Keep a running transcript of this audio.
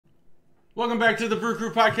Welcome back to the Brew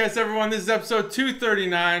Crew Podcast, everyone. This is episode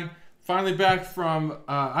 239. Finally back from,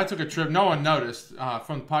 I took a trip, no one noticed,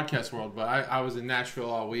 from the podcast world, but I was in Nashville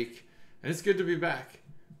all week. And it's good to be back.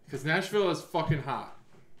 Because Nashville is fucking hot.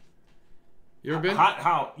 You ever been?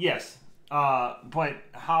 How? Yes. But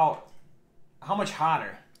how much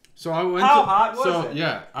hotter? So I went How hot was it?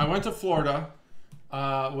 Yeah, I went to Florida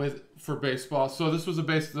for baseball. So this was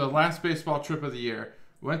the last baseball trip of the year.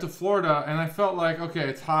 We went to Florida, and I felt like, okay,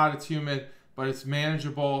 it's hot, it's humid, but it's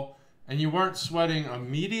manageable. And you weren't sweating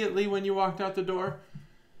immediately when you walked out the door,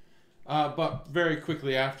 but very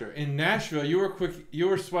quickly after. In Nashville, you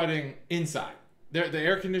were sweating inside. The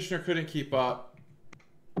air conditioner couldn't keep up.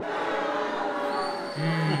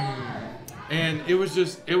 And with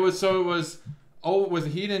a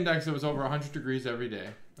heat index, it was over 100 degrees every day.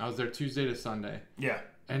 I was there Tuesday to Sunday. Yeah.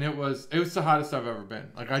 And it was the hottest I've ever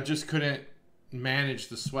been. Like, I just couldn't manage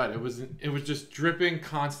the sweat. It was just dripping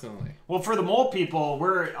constantly. Well, for the mole people,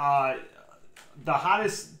 we're the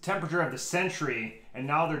hottest temperature of the century, and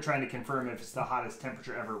now they're trying to confirm if it's the hottest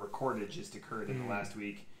temperature ever recorded just occurred in the last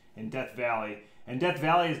week in Death Valley. And Death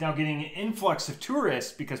Valley is now getting an influx of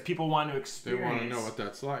tourists because people want to experience. They want to know what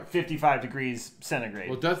that's like. 55 degrees centigrade.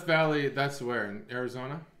 Well, Death Valley, that's where? In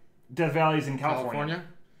Arizona? Death Valley's in California.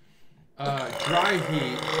 Dry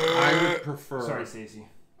heat, I would prefer. Sorry, Stacey.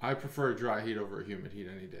 I prefer dry heat over humid heat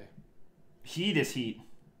any day. Heat is heat.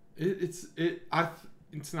 It's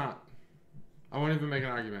not. I won't even make an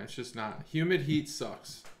argument. It's just not. Humid heat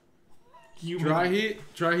sucks. Dry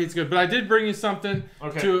heat's good. But I did bring you something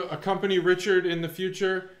to accompany Richard in the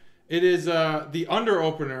future. It is the under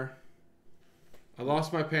opener. I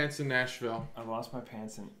lost my pants in Nashville. And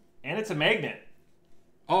it's a magnet.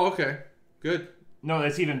 Oh, okay. Good. No,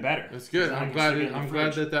 that's even better. That's good. I'm glad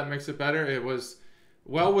that makes it better. It was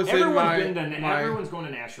well within everyone's going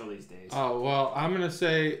to Nashville these days. Oh, well, I'm going to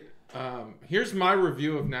say, here's my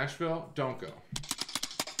review of Nashville. Don't go.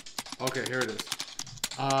 Okay, here it is.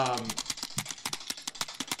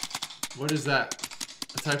 What is that?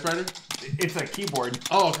 A typewriter? It's a keyboard.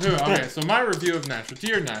 Oh, okay. So my review of Nashville.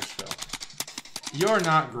 Dear Nashville, you're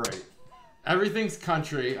not great. Everything's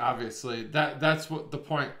country, obviously. That's what the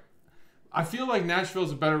point. I feel like Nashville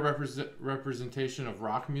is a better representation of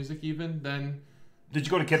rock music even than. Did you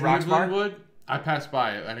go to Kid Rock's bar? Would. I passed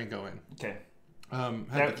by it. I didn't go in. Okay.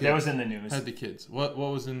 That was in the news. Had the kids. What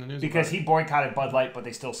was in the news? Because he boycotted Bud Light, but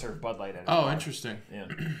they still serve Bud Light at his bar. Interesting. Yeah.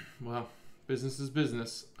 Well, business is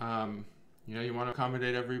business. You want to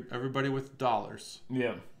accommodate everybody with dollars.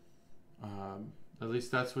 Yeah. At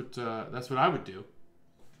least that's what I would do.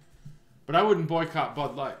 But I wouldn't boycott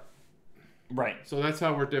Bud Light. Right. So that's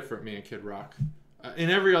how we're different, me and Kid Rock.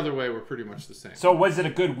 In every other way, we're pretty much the same. So was it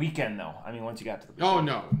a good weekend, though? I mean, once you got to the weekend. Oh,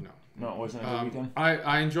 no. No, it wasn't a good weekend?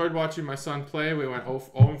 I enjoyed watching my son play. We went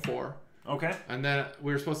 0-4. Okay. And then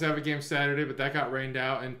we were supposed to have a game Saturday, but that got rained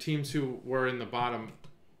out. And teams who were in the bottom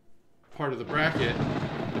part of the bracket,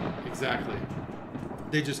 exactly,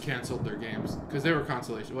 they just canceled their games because they were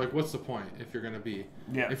consolation. Like, what's the point if you're going to be...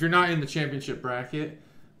 Yeah. If you're not in the championship bracket,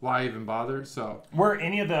 why even bother? So were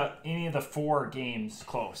any of the 4 games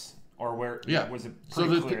close? Or where was it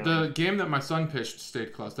pretty clearly? The game that my son pitched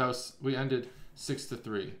stayed close. We ended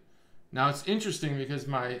 6-3. Now it's interesting because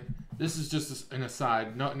this is just an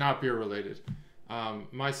aside, not beer related.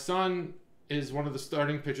 My son is one of the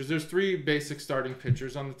starting pitchers. There's 3 basic starting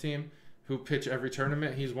pitchers on the team who pitch every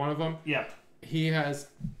tournament. He's one of them. Yeah. He has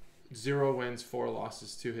 0 wins, 4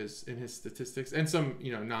 losses in his statistics, and some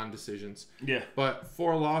non-decisions. Yeah. But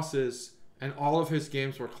 4 losses, and all of his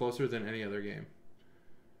games were closer than any other game.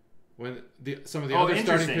 When some of the other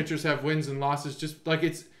starting pitchers have wins and losses, just like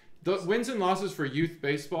the wins and losses for youth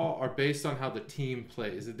baseball are based on how the team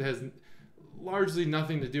plays. It has largely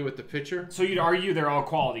nothing to do with the pitcher. So you'd argue they're all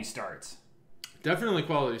quality starts. Definitely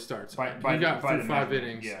quality starts. We got 5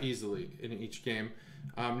 innings easily in each game.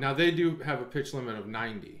 Now they do have a pitch limit of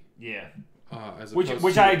 90. Yeah.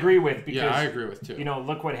 Which I agree with because I agree with too.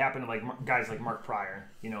 Look what happened to like guys like Mark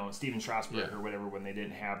Pryor, Steven Strasburg or whatever when they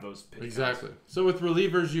didn't have those pitch exactly. Counts. So with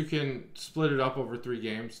relievers you can split it up over 3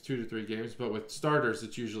 games, 2 to 3 games, but with starters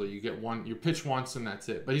it's usually you pitch once and that's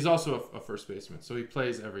it. But he's also a first baseman, so he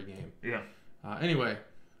plays every game. Yeah. Anyway,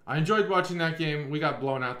 I enjoyed watching that game. We got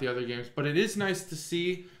blown out the other games, but it is nice to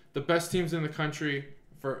see the best teams in the country.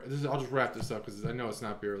 I'll just wrap this up because I know it's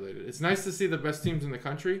not beer related. It's nice to see the best teams in the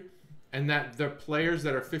country. And that the players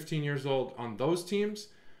that are 15 years old on those teams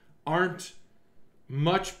aren't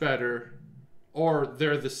much better, or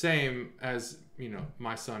they're the same as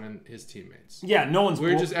my son and his teammates. Yeah, no one's.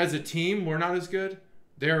 We're just as a team, we're not as good.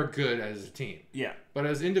 They're good as a team. Yeah, but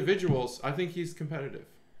as individuals, I think he's competitive.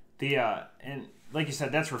 And like you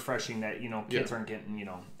said, that's refreshing that, kids aren't getting,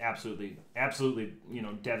 absolutely,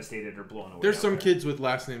 devastated or blown away. There's some kids with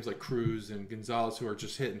last names like Cruz and Gonzalez who are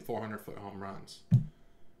just hitting 400-foot home runs.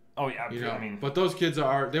 Oh, yeah. But those kids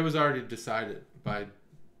they was already decided by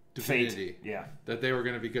divinity fate. that they were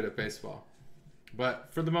going to be good at baseball. But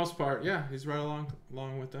for the most part, yeah, he's right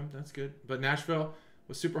along with them. That's good. But Nashville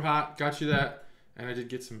was super hot. Got you that. And I did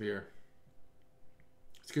get some beer.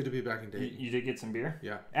 It's good to be back in Dayton. You did get some beer?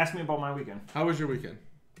 Yeah. Ask me about my weekend. How was your weekend?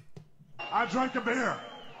 I drank a beer.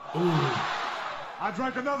 Ooh. I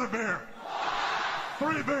drank another beer.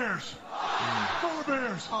 3 beers. 4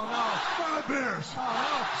 beers. Oh, no. 5 beers.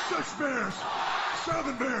 Oh, no. 6 beers.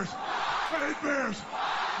 7 beers. 8 beers.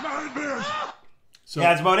 9 beers. So, yeah,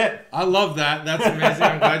 that's about it. I love that. That's amazing.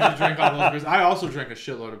 I'm glad you drank all those beers. I also drank a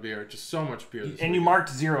shitload of beer. Just so much beer. And you marked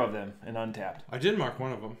 0 of them in Untapped. I did mark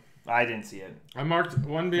one of them. I didn't see it. I marked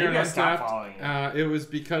one beer in Maybe I stopped Untapped. following It was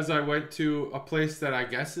because I went to a place that I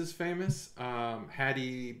guess is famous,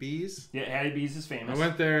 Hattie B's. Yeah, Hattie B's is famous. I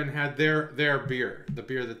went there and had their beer, the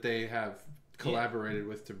beer that they have collaborated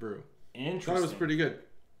with to brew. Interesting. I thought it was pretty good.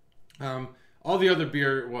 All the other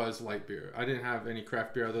beer was light beer. I didn't have any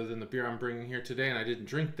craft beer other than the beer I'm bringing here today, and I didn't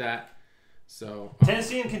drink that. So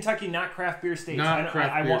Tennessee and Kentucky, not craft beer states.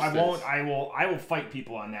 I will fight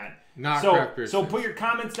people on that. Craft beer So states. put your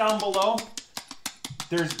comments down below.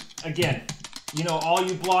 There's again, all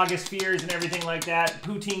you blogospheres and everything like that,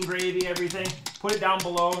 poutine gravy, everything. Put it down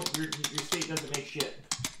below. Your state doesn't make shit.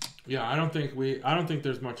 Yeah, I don't think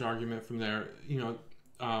there's much argument from there.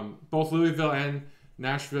 Both Louisville and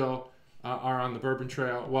Nashville are on the Bourbon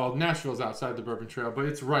Trail. Well, Nashville's outside the Bourbon Trail, but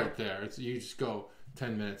it's right there. You just go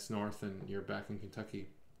 10 minutes north and you're back in Kentucky.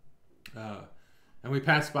 And we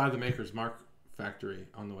passed by the Maker's Mark factory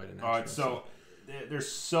on the way to Nashville. So there's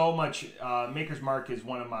so much. Maker's Mark is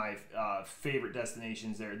one of my favorite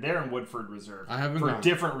destinations there. They're in Woodford Reserve. I haven't for gone.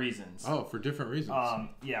 Different reasons. Oh, for different reasons.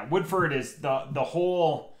 Woodford is the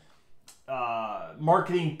whole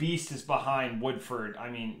marketing beast is behind Woodford.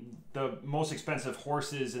 I mean, the most expensive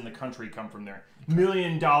horses in the country come from there. $1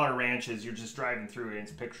 million ranches. You're just driving through it.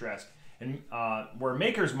 It's picturesque. And where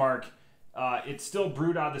Maker's Mark, it's still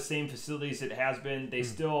brewed out of the same facilities it has been. They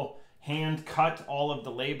still hand cut all of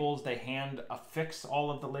the labels. They hand affix all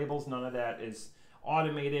of the labels. None of that is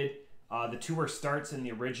automated. The tour starts in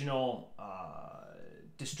the original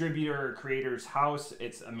distributor or creator's house.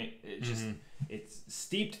 It's just it's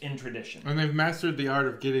steeped in tradition. And they've mastered the art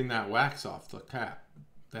of getting that wax off the cap.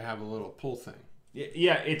 They have a little pull thing.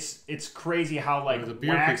 Yeah, it's crazy how waxy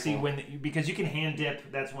people. because you can hand dip.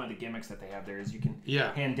 That's one of the gimmicks that they have there is you can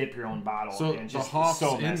hand dip your own bottle. So and the just, Hoff's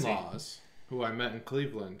so in-laws, who I met in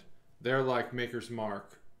Cleveland, they're like Maker's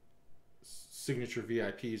Mark signature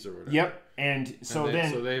VIPs or whatever. Yep, and so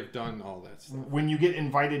they've done all that stuff. When you get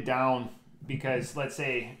invited down, because let's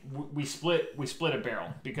say we split a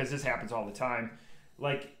barrel, because this happens all the time.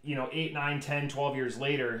 8, 9, 10, 12 years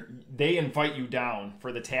later, they invite you down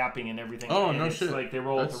for the tapping and everything. Oh, and no it's shit. Like they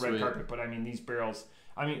roll out the red sweet. carpet. But I mean, these barrels,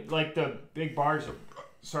 like the big bars,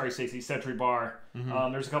 sorry, Stacey, Century Bar.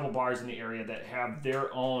 There's a couple bars in the area that have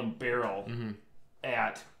their own barrel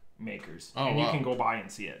at Makers. Oh, and wow. you can go by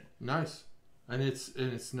and see it. Nice. And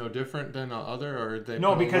it's no different than other, or they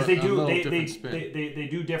no, because they do spin? they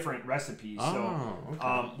do different recipes. Oh,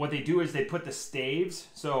 okay. What they do is they put the staves.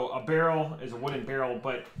 So a barrel is a wooden barrel,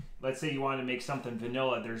 but let's say you want to make something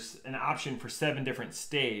vanilla. There's an option for 7 different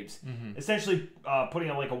staves. Essentially, putting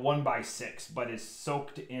it like a 1x6, but is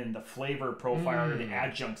soaked in the flavor profile or the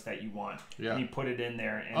adjuncts that you want. Yeah. And you put it in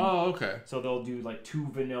there. And okay. So they'll do like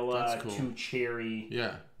 2 vanilla, That's cool. 2 cherry.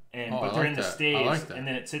 Yeah. But they're in the staves, like that. and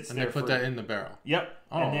then it sits and there. And they put that in the barrel. Yep.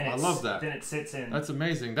 Oh, and then I love that. Then it sits in. That's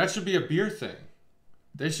amazing. That should be a beer thing.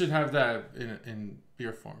 They should have that in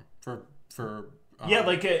beer form for.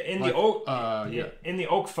 The oak. Yeah. In the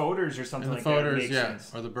oak foeders or something like that. Foeders, Makes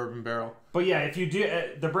sense. or the bourbon barrel. But yeah, if you do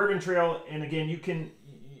the Bourbon Trail, and again, you can.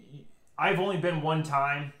 I've only been one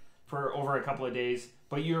time for over a couple of days,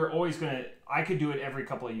 but you're always gonna. I could do it every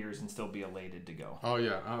couple of years and still be elated to go. Oh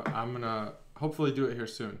yeah, I'm gonna hopefully do it here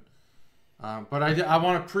soon. But I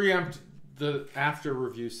want to preempt the after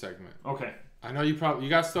review segment. Okay. I know you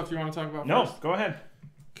got stuff you want to talk about. No, first? go ahead.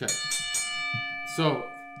 Okay. So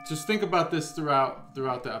just think about this throughout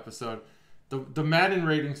the episode. The Madden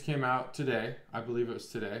ratings came out today. I believe it was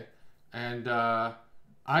today, and I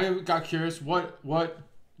got curious. What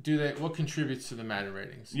contributes to the Madden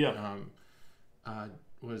ratings? Yeah.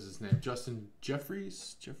 What is his name? Justin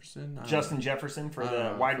Jefferson. Justin Jefferson for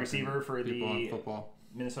the wide receiver for the football.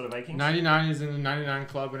 Minnesota Vikings. 99 is in the 99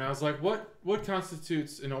 club, and I was like, what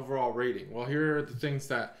constitutes an overall rating? Well, here are the things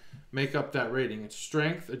that make up that rating. It's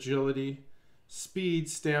strength, agility, speed,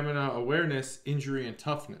 stamina, awareness, injury, and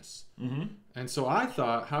toughness. Mm-hmm. And so I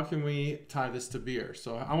thought, how can we tie this to beer?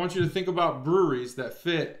 So I want you to think about breweries that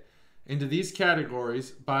fit into these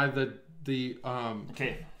categories by the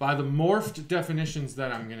morphed definitions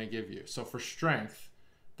that I'm going to give you. So for strength,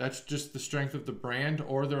 that's just the strength of the brand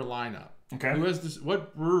or their lineup. Okay.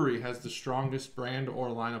 What brewery has the strongest brand or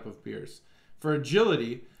lineup of beers? For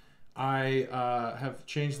agility, I have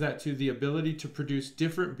changed that to the ability to produce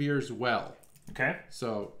different beers well. Okay.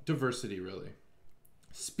 So diversity, really.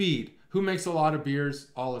 Speed. Who makes a lot of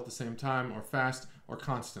beers all at the same time or fast or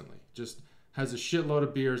constantly? Just has a shitload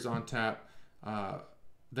of beers on tap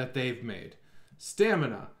that they've made.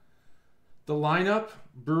 Stamina. The lineup,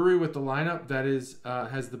 brewery with the lineup that is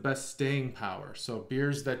has the best staying power. So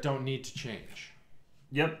beers that don't need to change.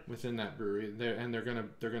 Yep. Within that brewery, they're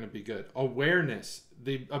gonna be good. Awareness,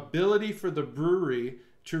 the ability for the brewery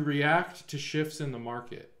to react to shifts in the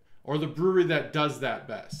market, or the brewery that does that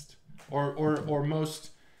best, or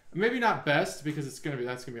most, maybe not best because that's gonna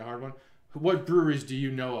be a hard one. What breweries do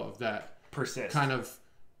you know of that persist? Kind of,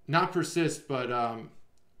 not persist, but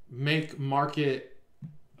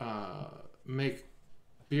make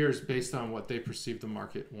beers based on what they perceive the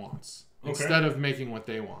market wants, instead of making what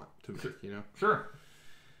they want to make. Sure.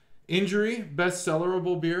 Injury, best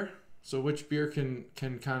sellerable beer. So which beer can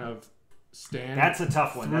kind of stand? That's a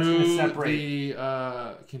tough one. That's going to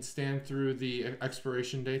separate. Can stand through the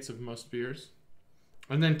expiration dates of most beers.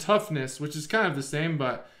 And then toughness, which is kind of the same,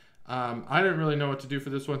 but I didn't really know what to do for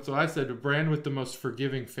this one, so I said a brand with the most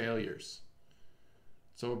forgiving failures.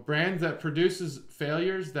 So a brand that produces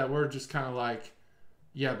failures that we're just kind of like,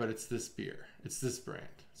 yeah, but it's this beer. It's this brand.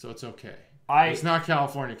 So it's okay. It's not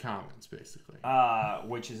California Commons, basically.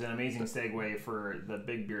 Which is an amazing segue for the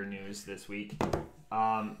big beer news this week.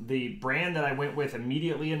 The brand that I went with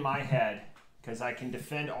immediately in my head, because I can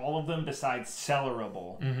defend all of them besides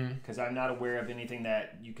Cellarable, because I'm not aware of anything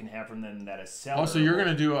that you can have from them that is Cellarable. Also, you're going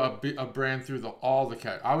to do a brand through all the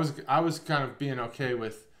categories. I was kind of being okay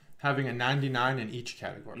with having a 99 in each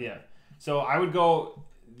category. Yeah. So I would go.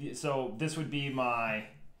 So this would be my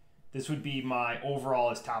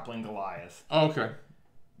overall is Toppling Goliath. Oh, okay.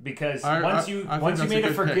 Because once you made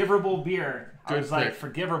a forgivable beer, I was like,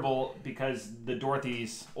 forgivable because the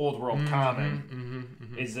Dorothy's Old World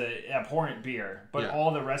Common is an abhorrent beer. But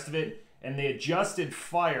all the rest of it, and they adjusted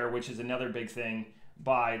fire, which is another big thing,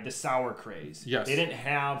 by the sour craze. Yes. They didn't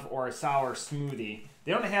have, or a sour smoothie.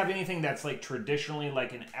 They don't have anything that's like traditionally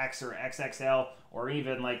like an X or XXL or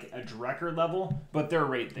even like a Drecker level, but they're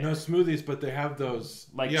right there. No smoothies, but they have those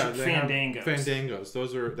like Fandangos.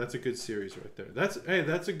 Fandangos. That's a good series right there.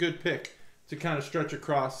 That's a good pick to kind of stretch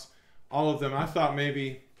across all of them. I thought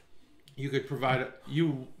maybe you could provide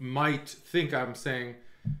you might think I'm saying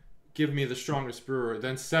give me the strongest brewer,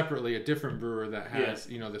 then separately a different brewer that has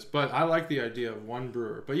this. But I like the idea of one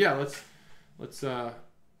brewer. But yeah, let's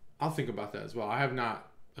I'll think about that as well. I have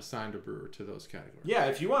not assigned a brewer to those categories. Yeah,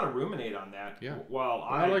 if you want to ruminate on that. Yeah. Well,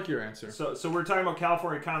 I like your answer. So we're talking about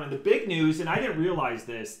California Common. The big news, and I didn't realize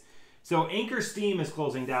this. So Anchor Steam is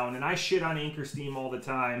closing down, and I shit on Anchor Steam all the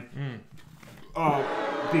time.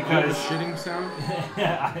 Because shitting sound.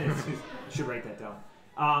 I should write that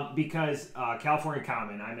down. Because California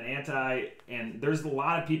Common, I'm an anti, and there's a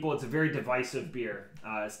lot of people. It's a very divisive beer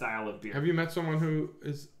style of beer. Have you met someone who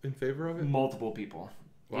is in favor of it? Multiple people.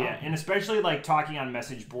 Wow. Yeah, and especially like talking on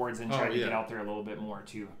message boards and trying to get out there a little bit more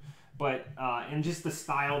too. But and just the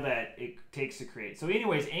style that it takes to create. So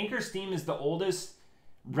anyways, Anchor Steam is the oldest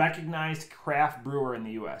recognized craft brewer in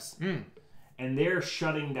the U.S. And they're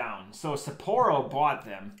shutting down. So Sapporo bought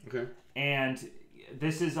them. Okay. And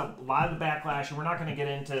this is a lot of the backlash, and we're not going to get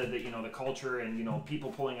into the culture and people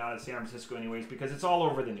pulling out of San Francisco anyways because it's all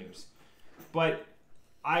over the news. But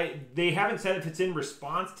they haven't said if it's in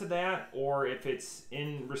response to that or if it's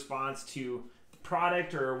in response to the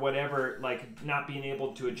product or whatever, like not being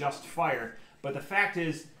able to adjust fire. But the fact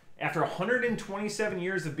is, after 127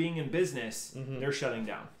 years of being in business, they're shutting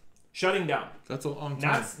down. Shutting down. That's a long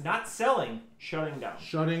time. Not selling, shutting down.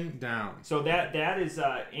 Shutting down. So that is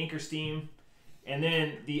Anchor Steam. And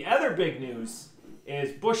then the other big news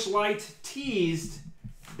is Busch Light teased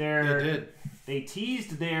they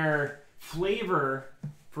teased their flavor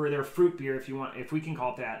for their fruit beer, if we can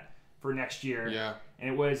call it that, for next year. Yeah. And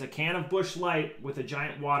it was a can of Busch Light with a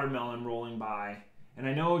giant watermelon rolling by. And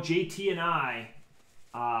I know JT and I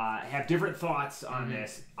have different thoughts on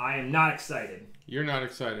this. I am not excited. You're not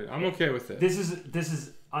excited. I'm okay with it. This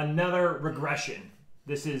is another regression.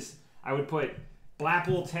 I would put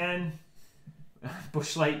Blackpool 10,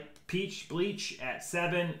 Busch Light Peach Bleach at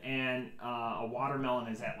 7, and a watermelon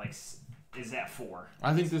is at like is at 4.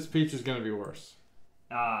 I think this peach is going to be worse.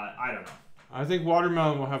 I don't know. I think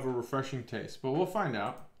watermelon will have a refreshing taste, but we'll find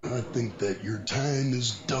out. I think that your time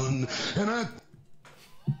is done, and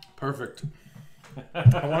Perfect.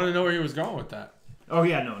 I want to know where he was going with that. Oh,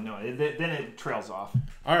 yeah, no. Then it trails off.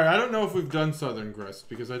 All right, I don't know if we've done Southern Grist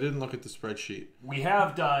because I didn't look at the spreadsheet. We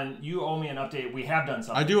have done, you owe me an update. We have done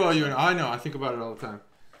something. I do owe you I know, I think about it all the time.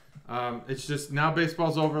 It's just now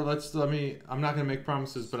baseball's over. I'm not going to make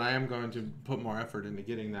promises, but I am going to put more effort into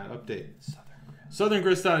getting that update. Southern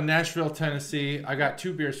Grist out of Nashville, Tennessee. I got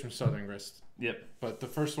 2 beers from Southern Grist. Yep. But the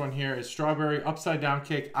first one here is Strawberry Upside Down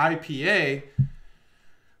Cake IPA,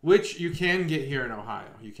 which you can get here in Ohio.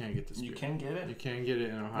 You can get this beer. You can get it? You can get it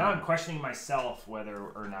in Ohio. Now I'm questioning myself whether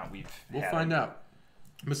or not We'll find out.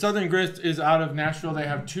 But Southern Grist is out of Nashville. They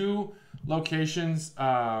have 2 locations.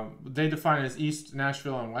 They define it as East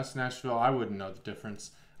Nashville and West Nashville. I wouldn't know the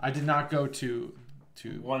difference. I did not go to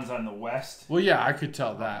One's on the west. Well, yeah, I could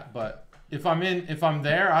tell that, but if I'm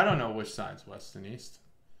there, I don't know which side's west and east.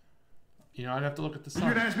 You know, I'd have to look at the sun.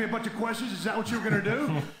 You're gonna ask me a bunch of questions? Is that what you were gonna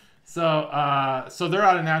do? So they're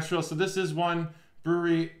out of Nashville. So this is one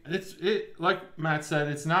brewery. It like Matt said,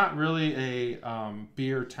 it's not really a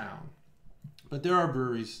beer town, but there are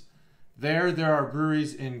breweries there. There are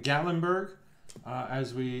breweries in Gatlinburg,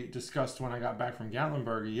 as we discussed when I got back from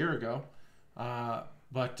Gatlinburg a year ago.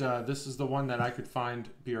 But this is the one that I could find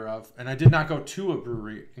beer of, and I did not go to a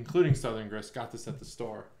brewery, including Southern Grist. Got this at the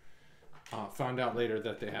store. Found out later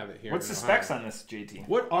that they have it here. What's the specs on this, JT?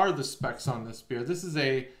 What are the specs on this beer? This is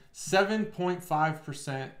a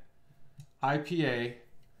 7.5% IPA,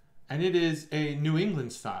 and it is a New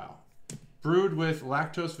England style. Brewed with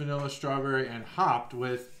lactose, vanilla, strawberry, and hopped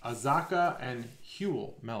with Azaka and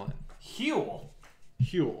Huel melon. Huel?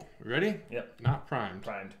 Huel. Ready? Yep. Not primed.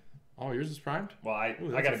 Primed. Oh, yours is primed? Well, I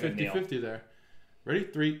That's got a good 50-50 there. Ready?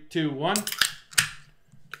 3, 2, 1.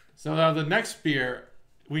 So now the next beer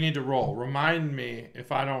we need to roll. Remind me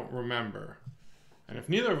if I don't remember. And if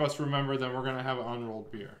neither of us remember, then we're going to have an unrolled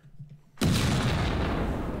beer.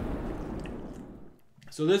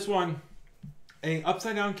 So this one, a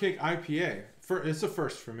Upside Down Cake IPA. It's a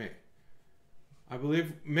first for me. I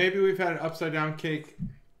believe maybe we've had an Upside Down Cake,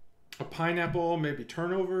 a pineapple, maybe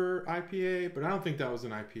turnover IPA, but I don't think that was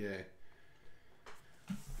an IPA.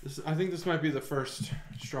 I think this might be the first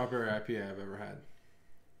strawberry IPA I've ever had.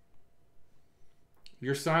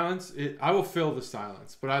 Your silence, I will fill the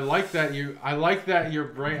silence, but I like that your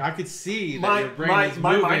brain. I could see that your brain is moving.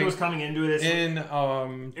 My mind was coming into this.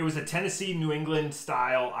 It was a Tennessee New England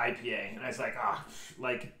style IPA, and I was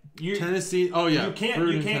like, Tennessee. Oh yeah, you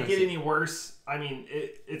can't get any worse. I mean,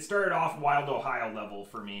 it started off Wild Ohio level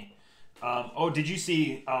for me. Did you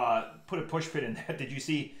see? Put a push pin in that. Did you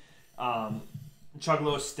see?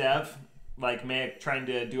 Chuggalos Stev, trying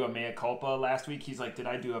to do a mea culpa last week. He's like, did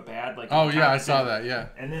I do a bad? Oh yeah, I saw that. Yeah.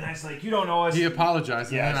 And then I was like, you don't know us. He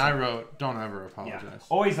apologized, and then I wrote, don't ever apologize. Yeah.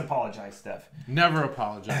 Always apologize, Stev. Never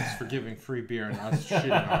apologize for giving free beer and us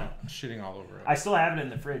shitting all over it. I still have it in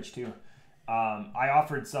the fridge too. I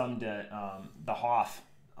offered some to the Hoff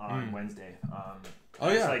on Wednesday.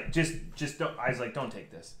 Oh yeah. Just don't. I was like, don't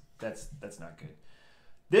take this. That's not good.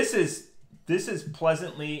 This is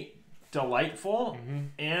pleasantly delightful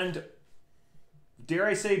and, dare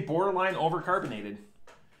I say, borderline overcarbonated.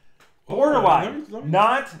 Borderline.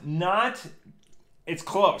 Not. It's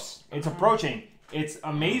close. It's approaching. It's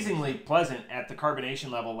amazingly pleasant at the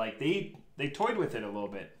carbonation level. Like they toyed with it a little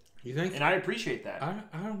bit. You think? And I appreciate that.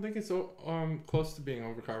 I don't think it's close to being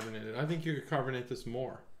overcarbonated. I think you could carbonate this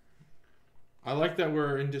more. I like that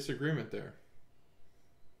we're in disagreement there.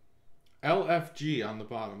 LFG on the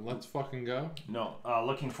bottom. Let's fucking go. No,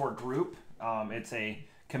 looking for group. It's a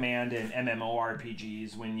command in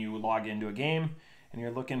MMORPGs when you log into a game and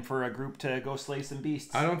you're looking for a group to go slay some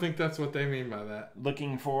beasts. I don't think that's what they mean by that.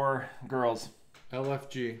 Looking for girls.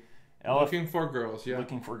 LFG. Looking for girls. Yeah.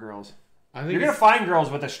 Looking for girls. I think you're gonna find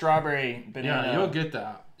girls with a strawberry banana. Yeah, you'll get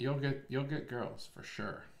that. You'll get girls for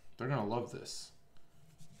sure. They're gonna love this.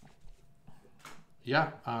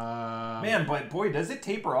 Yeah. Man, but boy, does it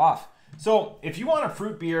taper off. So if you want a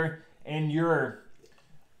fruit beer and you're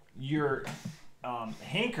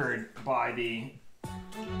hankered by the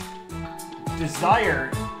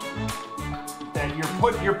desire that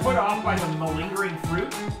you're put off by the malingering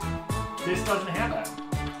fruit, this doesn't have that.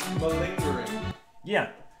 Malingering. Yeah.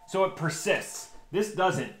 So it persists. This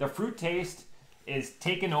doesn't. The fruit taste is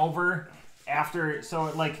taken over after, so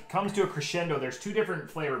it comes to a crescendo. There's 2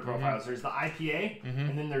 different flavor profiles. There's the IPA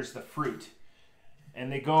and then there's the fruit. And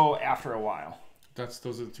they go after a while.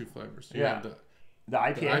 Those are the 2 flavors. You have the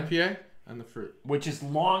IPA. The IPA and the fruit. Which is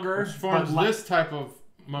longer. Which forms this type of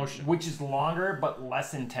motion. Which is longer but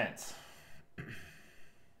less intense.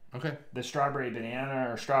 Okay. The strawberry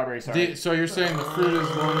banana or strawberry, sorry. So you're saying the fruit is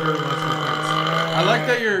longer and less intense. I like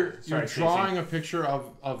that you're drawing a picture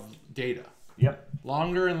of data. Yep.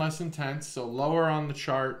 Longer and less intense, so lower on the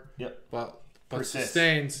chart. Yep. But Persists.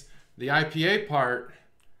 sustains. The IPA part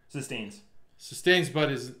Sustains, but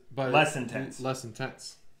less intense. Less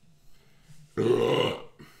intense.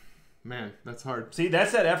 Man, that's hard. See,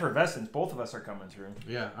 that's that effervescence both of us are coming through.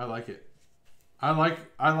 Yeah, I like it. I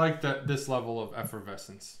like that this level of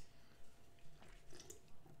effervescence.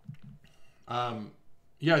 Oh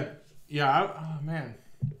man.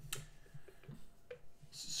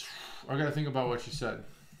 I gotta think about what you said.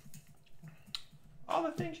 All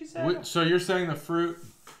the things you said. So you're saying the fruit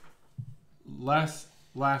less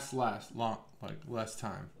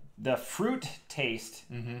time. The fruit taste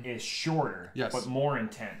is shorter, yes, but more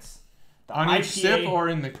intense. The on each sip or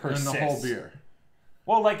in the whole beer?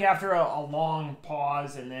 Well, like after a long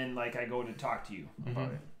pause, and then like I go to talk to you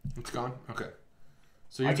about it. It's gone? Okay.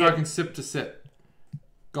 So you're talking sip to sip.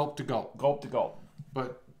 Gulp to gulp. Gulp to gulp.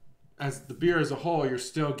 But as the beer as a whole, you're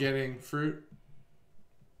still getting fruit?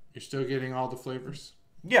 You're still getting all the flavors?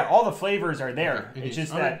 Yeah, all the flavors are there. Okay.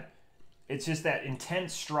 It's just that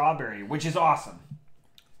intense strawberry, which is awesome.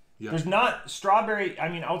 Yeah. There's not strawberry, I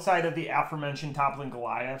mean, outside of the aforementioned Toppling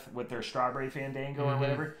Goliath with their strawberry Fandango or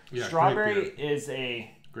whatever. Yeah, strawberry is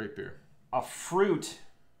a great beer. A fruit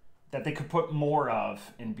that they could put more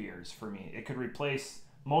of in beers for me. It could replace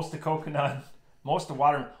most of coconut, most of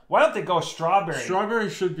watermelon. Why don't they go strawberry? Strawberry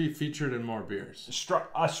should be featured in more beers.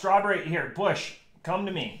 Strawberry, here, Bush, come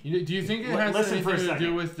to me. Do you think it has anything to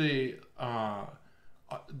do with the...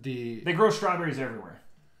 They grow strawberries everywhere.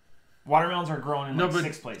 Watermelons are grown in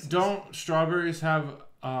 6 places. Don't strawberries have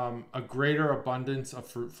a greater abundance of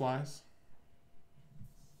fruit flies?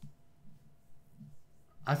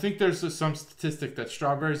 I think there's some statistic that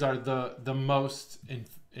strawberries are the most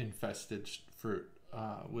infested fruit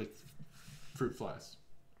with fruit flies.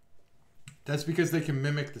 That's because they can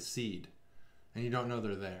mimic the seed, and you don't know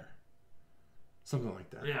they're there. Something like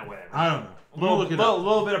that. Yeah, whatever. I don't know. Little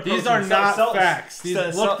bit of protein. These are not facts.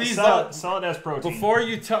 Look these up. Solid as protein. Before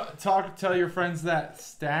you tell your friends that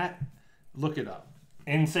stat, look it up.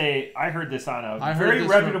 And say, I heard this on a very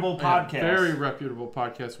reputable podcast. Yeah, very reputable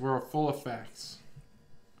podcast. We're full of facts.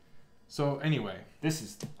 So anyway. This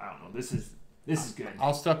is good.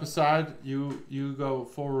 I'll step aside. You go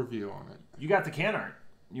full review on it. You got the can art.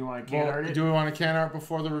 You want to can art it? Do we want to can art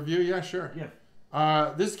before the review? Yeah, sure. Yeah.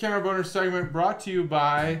 This Can Art bonus segment brought to you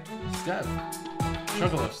by Stev.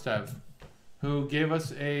 Chuggalos Stev, who gave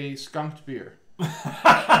us a skunked beer. on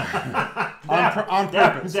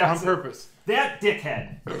purpose. On purpose. That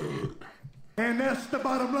dickhead. And that's the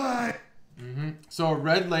bottom line. So a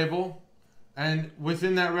red label, and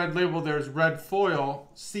within that red label there's red foil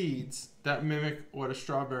seeds that mimic what a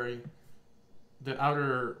strawberry, the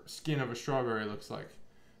outer skin of a strawberry looks like.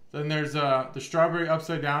 Then there's the strawberry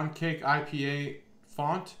upside down cake IPA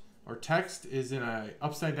font or text is in a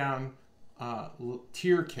upside down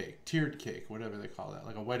tiered cake, whatever they call that,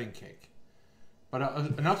 like a wedding cake. But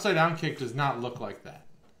an upside down cake does not look like that.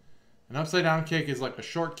 An upside down cake is like a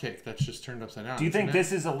short cake that's just turned upside down. Do you think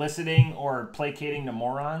this is eliciting or placating to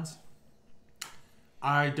morons?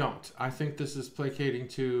 I don't. I think this is placating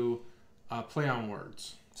to play on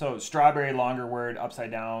words. So strawberry, longer word,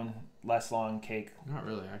 upside down, less long cake. Not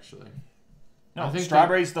really, actually. No, I think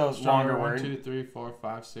strawberry's the longer word. 1, 2, 3, 4,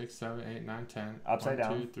 5, 6, 7, 8, 9, 10. Upside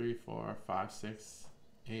down. 1, 2, 3, 4, 5, 6,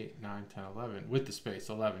 8, 9, 10, 11. With the space,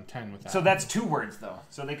 11, 10 without. So that's 2 words, though.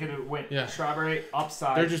 So they could have went strawberry, upside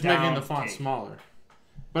down. They're just making the font smaller.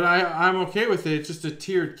 But I'm okay with it. It's just a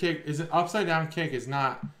tiered cake. Is an upside down cake is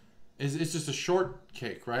not... It's just a short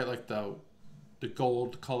cake, right? Like the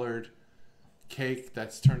gold colored cake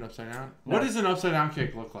that's turned upside down. No. What does an upside down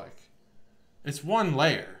cake look like? It's one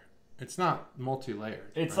layer. It's not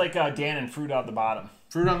multi-layered. It's right? Like Dan and fruit on the bottom.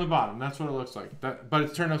 Fruit on the bottom. That's what it looks like. But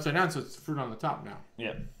it's turned upside down, so it's fruit on the top now.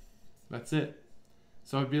 Yep. That's it.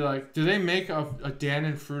 So it'd be like, do they make a Dan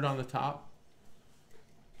and fruit on the top?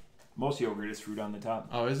 Most yogurt is fruit on the top.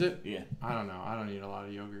 Oh, is it? Yeah. I don't know. I don't eat a lot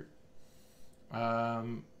of yogurt.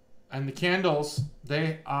 And the candles,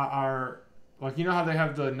 they are like, you know how they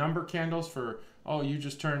have the number candles for, oh, you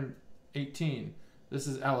just turned 18. This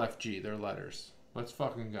is LFG, they're letters. Let's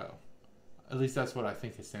fucking go. At least that's what I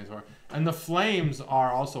think it stands for. And the flames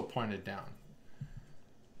are also pointed down.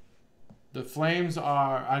 The flames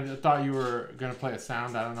are, I thought you were going to play a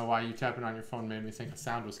sound. I don't know why you tapping on your phone made me think a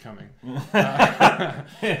sound was coming. But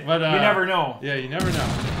you never know. Yeah, you never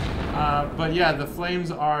know. But yeah, the flames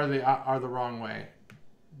are the wrong way.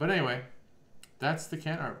 But anyway, That's the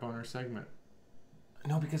can art boner segment.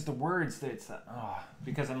 No, because the words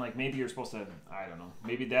because I'm like, maybe you're supposed to, I don't know.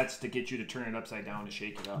 Maybe that's to get you to turn it upside down to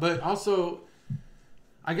shake it up. But also,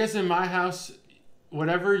 I guess in my house,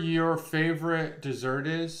 whatever your favorite dessert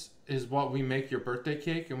is what we make your birthday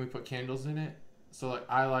cake, and we put candles in it. So like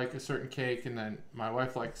I like a certain cake, and then my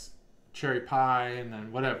wife likes cherry pie, and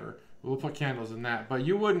then whatever. We'll put candles in that. But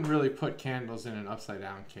you wouldn't really put candles in an upside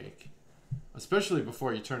down cake, especially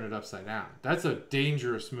before you turn it upside down. That's a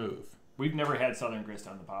dangerous move. We've never had Southern Grist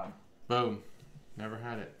on the pod. Boom. Never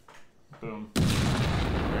had it. Boom.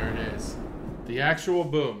 There it is. The actual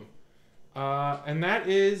boom. And that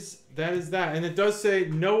is that. And it does say,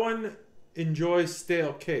 no one enjoys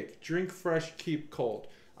stale cake. Drink fresh, keep cold.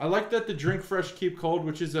 I like that the drink fresh, keep cold,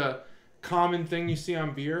 which is a common thing you see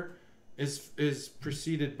on beer, is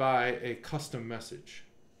preceded by a custom message.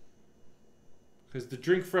 Because the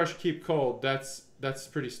drink fresh, keep cold, that's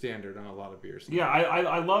pretty standard on a lot of beers. Yeah,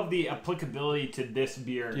 I love the applicability to this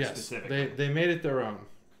beer specifically. Yes, they made it their own.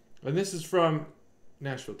 And this is from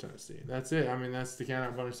Nashville, Tennessee. That's it. I mean, that's the Can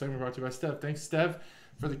Art Bonus segment brought to you by Stev. Thanks, Stev,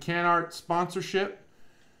 for the Can Art sponsorship.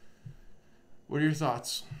 What are your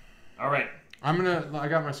thoughts? All right. I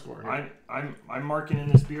got my score. Here. I'm marking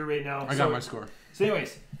in this beer right now. I got my score. So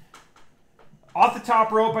anyways, off the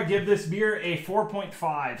top rope, I give this beer a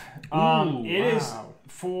 4.5.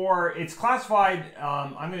 It's classified,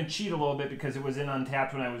 I'm going to cheat a little bit because it was in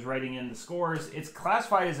Untapped when I was writing in the scores. It's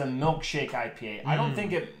classified as a milkshake IPA. I don't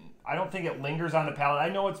think it lingers on the palate. I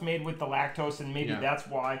know it's made with the lactose, and maybe that's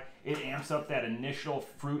why it amps up that initial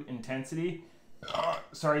fruit intensity.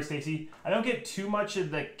 Sorry, Stacy. I don't get too much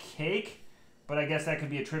of the cake, but I guess that could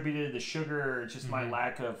be attributed to the sugar or just my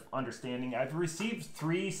lack of understanding. I've received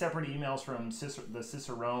 3 separate emails from the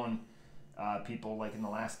Cicerone people like in the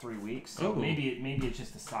last 3 weeks. So maybe it's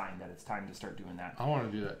just a sign that it's time to start doing that. I want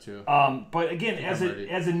to do that too. But again, as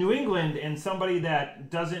a New England and somebody that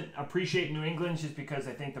doesn't appreciate New England just because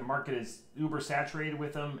I think the market is uber saturated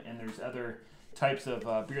with them and there's other types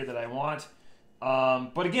of beer that I want.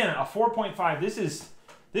 But again, a 4.5. This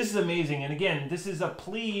is amazing. And again, this is a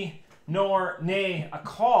plea, nay, a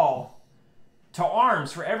call to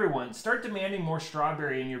arms for everyone. Start demanding more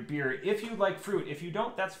strawberry in your beer if you like fruit. If you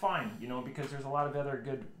don't, that's fine, because there's a lot of other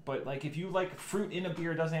good. But like if you like fruit in a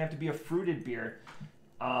beer, it doesn't have to be a fruited beer.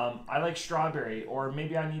 I like strawberry, or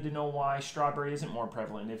maybe I need to know why strawberry isn't more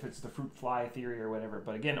prevalent, if it's the fruit fly theory or whatever.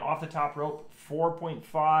 But again, off the top rope,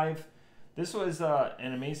 4.5. This was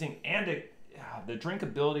an amazing, and the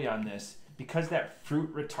drinkability on this, because that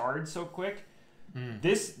fruit retards so quick.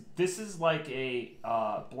 This is like a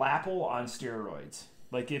Blapple on steroids.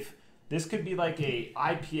 Like if this could be like a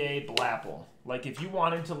IPA Blapple. Like if you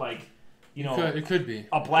wanted to it could be.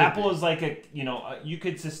 A Blapple is like you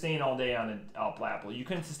could sustain all day on a Blapple. You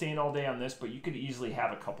couldn't sustain all day on this, but you could easily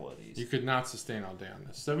have a couple of these. You could not sustain all day on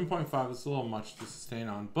this. 7.5 is a little much to sustain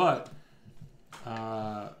on, but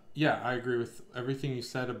I agree with everything you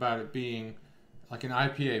said about it being like an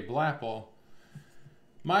IPA Blapple.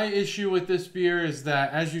 My issue with this beer is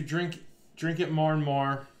that as you drink it more and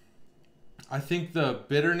more, I think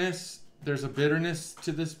there's a bitterness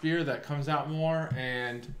to this beer that comes out more,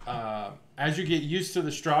 and as you get used to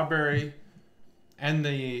the strawberry and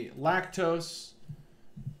the lactose,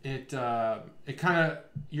 it kind of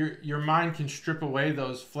your mind can strip away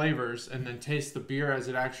those flavors and then taste the beer as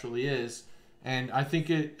it actually is, and I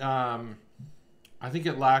think it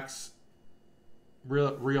lacks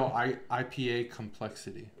real IPA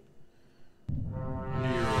complexity. I knew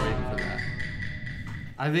you were waiting for that.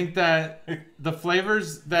 I think that the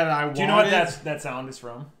flavors that I wanted... Do you know what that sound is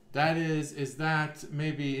from? Is that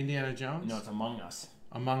maybe Indiana Jones? No, it's Among Us.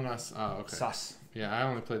 Among Us. Oh, okay. Sus. Yeah, I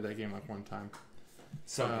only played that game like one time.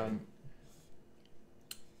 So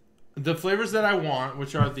the flavors that I want,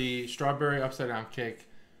 which are the strawberry upside down cake,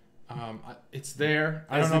 it's there.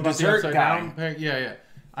 I don't know about the upside down. Yeah.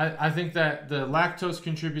 I think that the lactose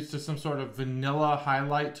contributes to some sort of vanilla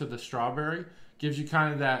highlight to the strawberry. Gives you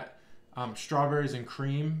kind of that strawberries and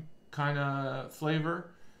cream kind of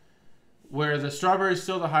flavor. Where the strawberry is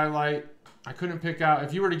still the highlight. I couldn't pick out...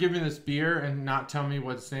 If you were to give me this beer and not tell me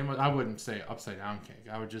what its name was, I wouldn't say upside down cake.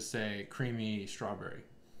 I would just say creamy strawberry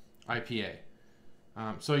IPA.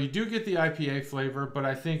 So you do get the IPA flavor, but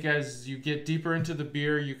I think as you get deeper into the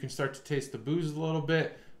beer, you can start to taste the booze a little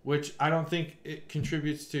bit, which I don't think it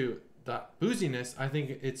contributes to the booziness. I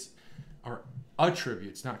think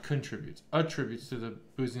attributes, not contributes, attributes to the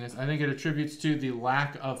booziness. I think it attributes to the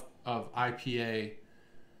lack of IPA.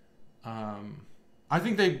 I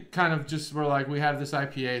think they kind of just were like, we have this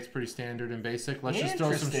IPA, it's pretty standard and basic. Let's just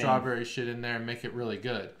throw some strawberry shit in there and make it really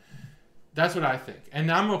good. That's what I think. And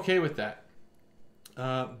I'm okay with that.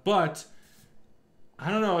 But I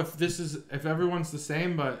don't know if everyone's the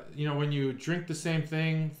same, but when you drink the same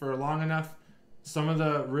thing for long enough, some of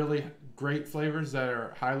the really great flavors that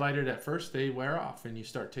are highlighted at first, they wear off and you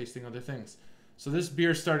start tasting other things. So this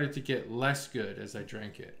beer started to get less good as I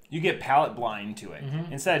drank it. You get palate blind to it.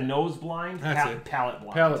 Mm-hmm. Instead of nose blind, palate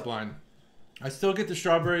blind. Palate blind. I still get the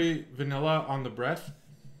strawberry vanilla on the breath,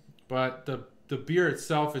 but the beer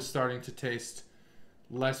itself is starting to taste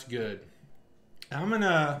less good. I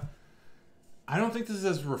don't think this is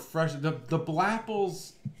as refreshing. The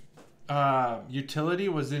Blapple's utility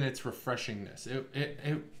was in its refreshingness.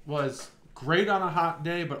 It was great on a hot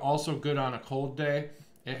day, but also good on a cold day.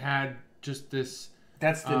 It had just this...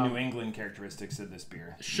 That's the New England characteristics of this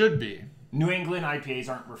beer. Should be. New England IPAs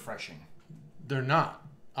aren't refreshing. They're not.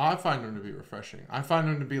 I find them to be refreshing. I find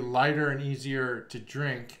them to be lighter and easier to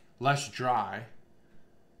drink, less dry.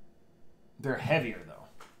 They're heavier, though.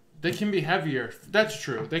 They can be heavier. That's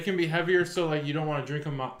true. They can be heavier, so you don't want to drink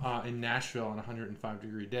them in Nashville on a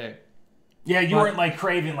 105-degree day. Yeah, you weren't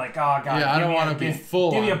craving oh god. Yeah, I don't want to be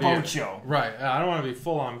full. Give me a boat show. Right. I don't want to be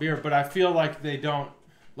full on beer, but I feel like they don't.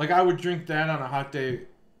 I would drink that on a hot day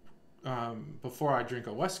before I drink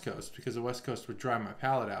a West Coast, because the West Coast would dry my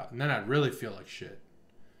palate out, and then I'd really feel like shit.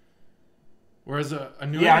 Whereas a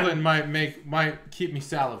New England might keep me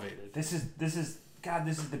salivated. This is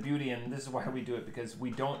the beauty, and this is why we do it, because we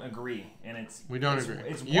don't agree, and we don't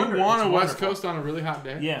agree. You want a West Coast on a really hot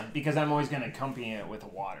day? Yeah, because I'm always going to accompany it with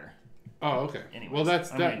water. Oh, okay. Anyways, well,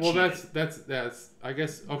 that's. I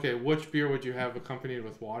guess. Okay, which beer would you have accompanied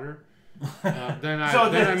with water? Then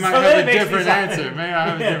I might have a different answer. Maybe I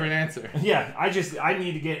have a different answer. Yeah, I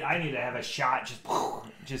need to have a shot.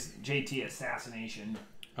 Just JT assassination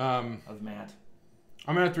of Matt.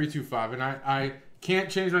 I'm at 3.25, and I can't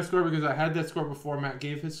change my score because I had that score before Matt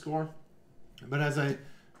gave his score. But as I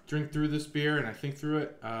drink through this beer and I think through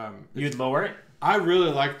it, you'd lower it. I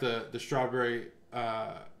really like the strawberry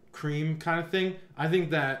cream kind of thing. I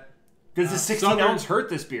think that does the 16 ounce hurt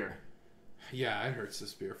this beer? Yeah, it hurts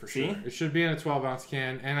this beer for sure. It should be in a 12-ounce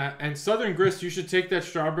can. And Southern Grist, you should take that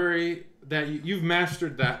strawberry, that you've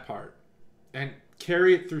mastered that part, and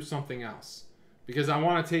carry it through something else, because I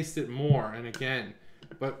want to taste it more and again.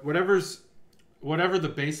 But whatever the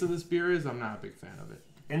base of this beer is, I'm not a big fan of it.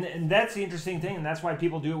 And that's the interesting thing, and that's why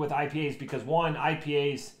people do it with IPAs, because one,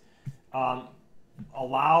 IPAs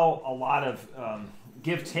allow a lot of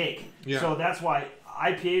give-take. Yeah. So that's why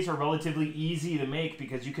IPAs are relatively easy to make,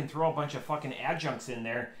 because you can throw a bunch of fucking adjuncts in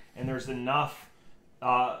there, and there's enough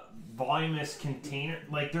voluminous container,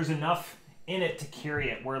 there's enough in it to carry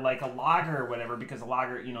it. Where a lager or whatever, because a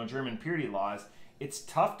lager, German purity laws, it's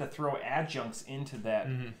tough to throw adjuncts into that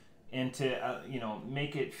and to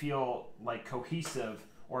make it feel cohesive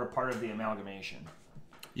or a part of the amalgamation.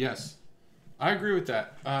 Yes, I agree with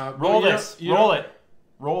that. Roll it.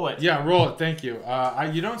 Yeah, roll it. Thank you.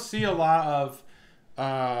 You don't see a lot of.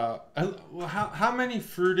 How many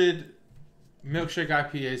fruited milkshake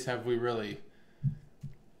IPAs have we really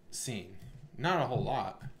seen? Not a whole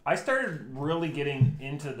lot. I started really getting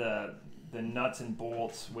into the nuts and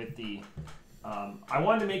bolts with the. I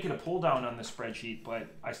wanted to make it a pull down on the spreadsheet, but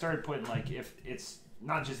I started putting if it's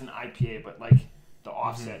not just an IPA, but the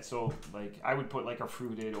offset. So I would put a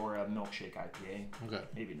fruited or a milkshake IPA. Okay.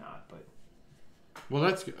 Maybe not, but. Well,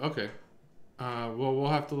 that's good. Okay. Well, we'll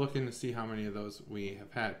have to look in to see how many of those we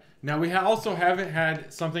have had. Now, we also haven't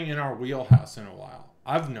had something in our wheelhouse in a while.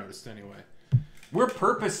 I've noticed anyway. We're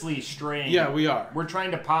purposely straying. Yeah, we are. We're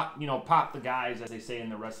trying to pop the guys, as they say in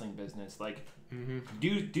the wrestling business.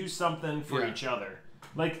 Do something for each other.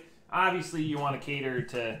 Obviously, you want to cater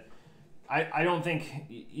to. I don't think,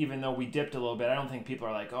 even though we dipped a little bit, I don't think people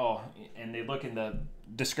are and they look in the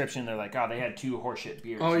description, they're like, oh, they had 2 horseshit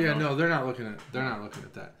beers. Oh yeah, no, they're not looking at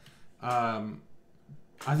that.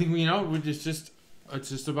 I think it's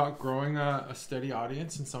just about growing a steady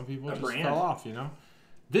audience, and some people just fell off.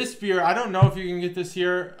 This beer, I don't know if you can get this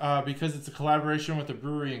here because it's a collaboration with a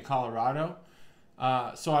brewery in Colorado.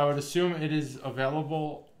 So I would assume it is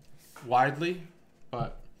available widely,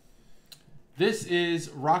 but this is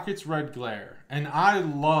Rocket's Red Glare, and I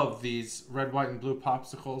love these red, white, and blue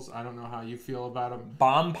popsicles. I don't know how you feel about them.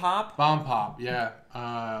 Bomb Pop, yeah,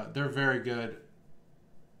 they're very good.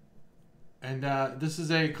 And this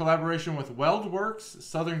is a collaboration with Weldworks,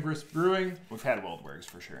 Southern Grist Brewing. We've had Weldworks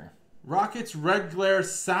for sure. Rocket's Red Glare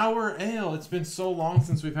Sour Ale. It's been so long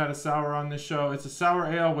since we've had a sour on this show. It's a sour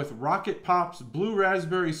ale with Rocket Pops, blue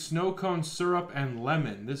raspberry, snow cone syrup, and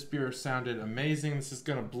lemon. This beer sounded amazing. This is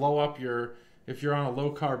going to blow up if you're on a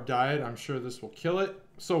low-carb diet, I'm sure this will kill it.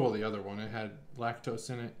 So will the other one. It had lactose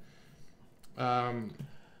in it.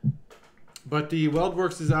 But the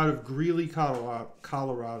WeldWorks is out of Greeley,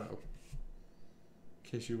 Colorado. In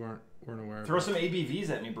case you weren't aware. Throw some ABVs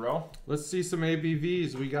at me, bro. Let's see some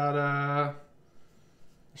ABVs. We got We're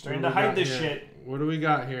starting to hide this shit. What do we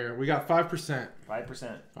got here? We got 5%.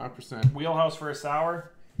 5%. 5%. Wheelhouse for a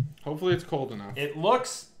sour. Hopefully it's cold enough. It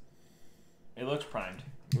looks primed.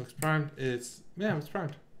 Looks primed. It's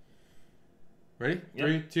primed. Ready? Yep.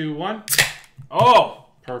 3, 2, 1. Oh!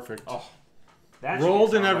 Perfect. Oh. That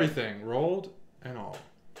Rolled and everything. Like... Rolled and all.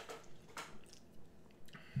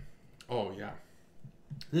 Oh, yeah.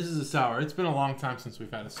 This is a sour. It's been a long time since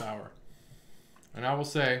we've had a sour. And I will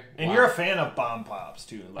say... And wow. you're a fan of bomb pops,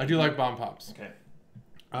 too. I do like bomb pops. Okay.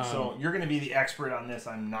 So you're going to be the expert on this.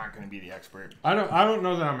 I'm not going to be the expert. I don't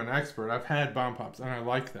know that I'm an expert. I've had bomb pops, and I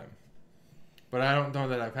like them. But I don't know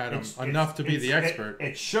that I've had them enough to be the expert.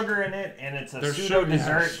 It's sugar in it, and it's a There's pseudo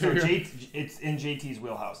dessert. So it's in JT's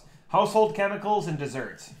wheelhouse. Household chemicals and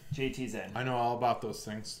desserts. JT's in. I know all about those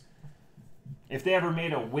things. If they ever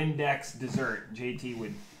made a Windex dessert, JT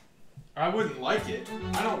would. I wouldn't like it.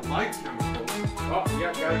 I don't like chemicals. Oh,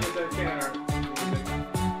 yeah, gotta get that can.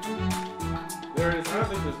 There it is. I don't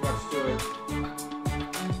think there's much to it.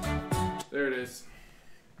 There it is.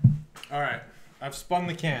 All right, I've spun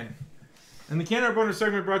the can. And the Can Art Bonus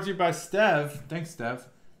segment brought to you by Stev. Thanks, Stev.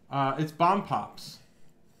 It's Bomb Pops.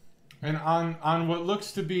 And on what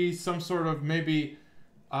looks to be some sort of maybe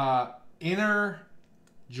inner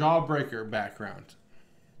jawbreaker background.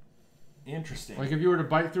 Interesting. Like if you were to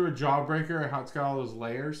bite through a jawbreaker and how it's got all those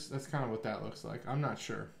layers, that's kind of what that looks like. I'm not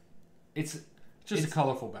sure. It's just a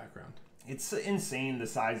colorful background. It's insane the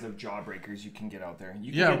size of jawbreakers you can get out there.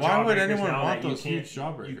 You can yeah, get why would anyone now want those huge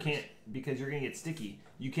jawbreakers? You can't, because you're going to get sticky.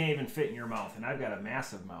 You can't even fit in your mouth. And I've got a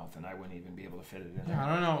massive mouth, and I wouldn't even be able to fit it in there. I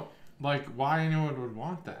don't know like why anyone would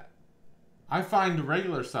want that. I find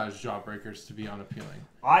regular sized jawbreakers to be unappealing.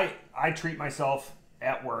 I treat myself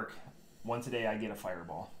at work. Once a day I get a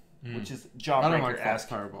Fireball, which is jawbreaker. I don't like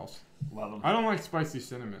Fireballs. Love them. I don't like spicy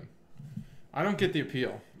cinnamon. I don't get the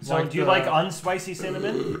appeal. So like do you like unspicy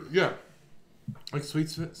cinnamon? Yeah. Like sweet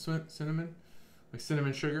cinnamon? Like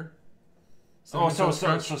cinnamon sugar? So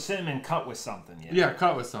cinnamon cut with something, yeah. Yeah,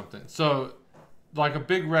 cut with something. So like a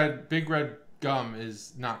big red gum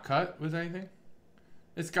is not cut with anything?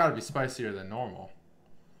 It's got to be spicier than normal.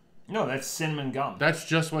 No, that's cinnamon gum. That's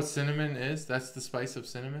just what cinnamon is? That's the spice of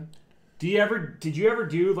cinnamon? Did you ever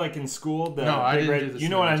do like in school the No, I big didn't red, do the you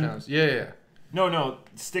know what I'm challenge. Yeah. No,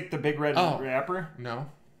 stick the big red wrapper. No.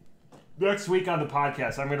 Next week on the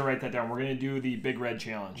podcast, I'm going to write that down. We're going to do the big red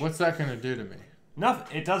challenge. What's that going to do to me?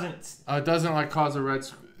 Nothing. It doesn't. It doesn't like cause a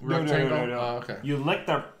rectangle? No. Oh, okay. You lick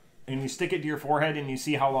and you stick it to your forehead and you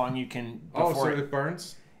see how long you can. So it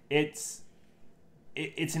burns?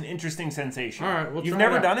 It's an interesting sensation. All right, You've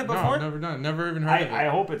never done it before? No, never done it. Never even heard of it. I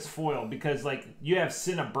hope it's foil because like you have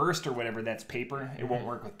Cinnaburst or whatever that's paper. It won't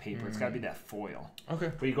work with paper. It's got to be that foil.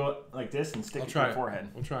 Okay. But you go like this and stick it to your forehead.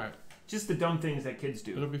 We'll try it. Just the dumb things that kids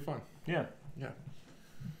do. It'll be fun. Yeah.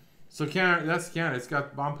 So that's Canada. It's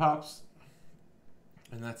got bomb pops,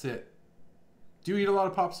 and that's it. Do you eat a lot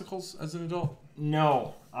of popsicles as an adult?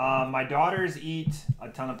 No. My daughters eat a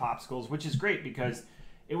ton of popsicles, which is great because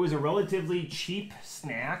it was a relatively cheap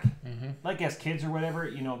snack. Mm-hmm. Like as kids or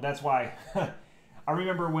whatever, that's why. I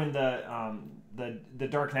remember when the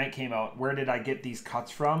Dark Knight came out. Where did I get these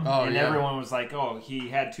cuts from? Everyone was like, "Oh, he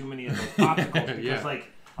had too many of those popsicles," because like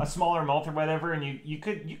a smaller mouth or whatever, and you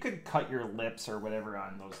could cut your lips or whatever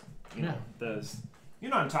on those. Those. You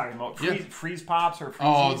know what I'm talking about? Freeze pops or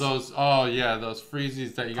freezies. Those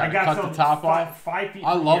freezies that you got to cut the top off. 5 feet.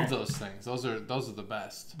 I love those things. Those are the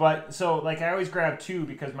best. But so like I always grab 2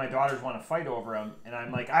 because my daughters want to fight over them, and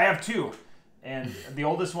I'm like I have 2, and the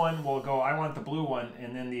oldest one will go I want the blue one,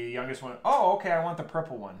 and then the youngest one I want the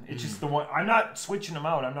purple one. It's just the one. I'm not switching them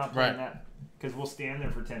out. I'm not playing that because we'll stand there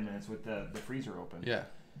for 10 minutes with the freezer open. Yeah.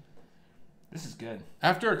 This is good.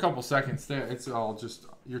 After a couple seconds there, it's all just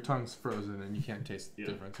your tongue's frozen and you can't taste the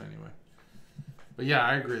difference anyway. But yeah,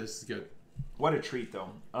 I agree. This is good. What a treat, though.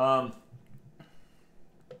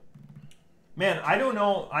 Man, I don't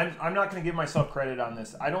know. I'm not going to give myself credit on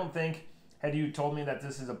this. I don't think had you told me that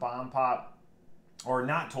this is a bomb pop, or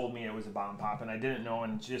not told me it was a bomb pop, and I didn't know,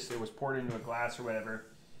 and just it was poured into a glass or whatever.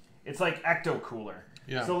 It's like ecto cooler.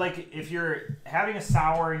 Yeah. So like if you're having a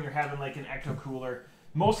sour and you're having like an ecto cooler.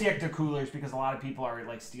 Mostly ecto coolers because a lot of people are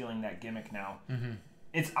like stealing that gimmick now. Mm-hmm.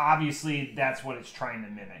 It's obviously that's what it's trying to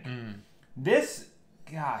mimic. Mm. This,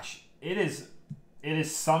 gosh, it is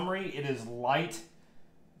summery. It is light,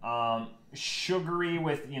 sugary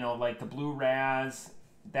with like the blue raz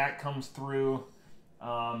that comes through.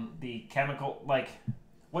 The chemical, like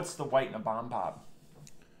what's the white in a bomb pop?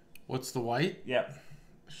 What's the white? Yep.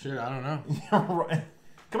 Shit, I don't know.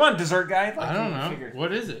 Come on, dessert guy. Like, I don't know.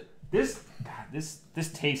 What is it? This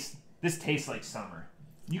tastes like summer.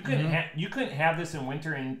 You couldn't have this in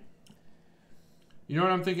winter. And you know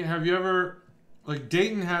what I'm thinking? Have you ever, like,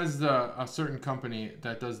 Dayton has a certain company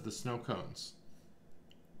that does the snow cones.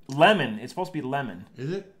 Lemon. It's supposed to be lemon.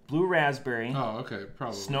 Is it? Blue raspberry. Oh, okay,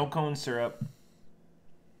 probably. Snow cone syrup.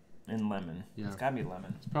 And lemon. Yeah. It's gotta be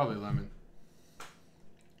lemon. It's probably lemon.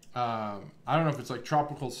 I don't know if it's like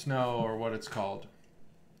tropical snow or what it's called.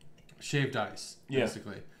 Shaved ice,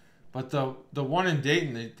 basically. Yeah. But the one in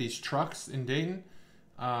Dayton, these trucks in Dayton,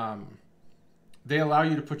 they allow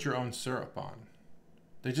you to put your own syrup on.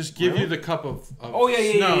 They just give you the cup of snow,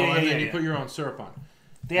 and then you put your own syrup on.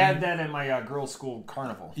 They had that at my girls' school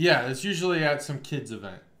carnival. Yeah, it's usually at some kids'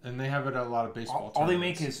 event, and they have it at a lot of baseball tournaments. All they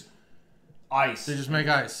make is ice. They just make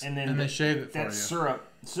ice, and then they shave it for you. That's syrup.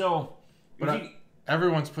 So, but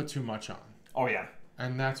everyone's put too much on. Oh yeah.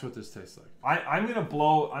 And that's what this tastes like. I'm gonna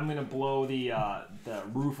blow the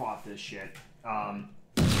roof off this shit.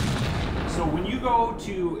 So when you go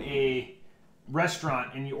to a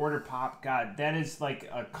restaurant and you order pop, God, that is like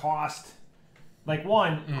a cost. Like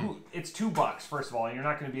it's $2 first of all, and you're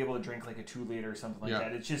not gonna be able to drink like a 2 liter or something like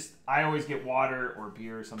that. It's just I always get water or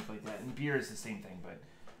beer or something like that, and beer is the same thing, but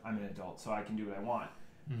I'm an adult, so I can do what I want.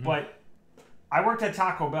 Mm-hmm. But I worked at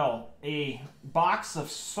Taco Bell. A box of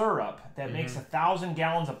syrup that makes 1,000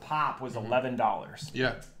 gallons of pop was $11.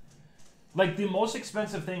 Yeah. Like the most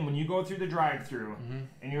expensive thing when you go through the drive-thru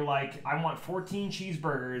and you're like, I want 14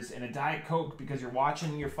 cheeseburgers and a Diet Coke because you're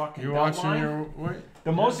watching your fucking line.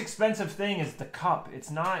 The most expensive thing is the cup. It's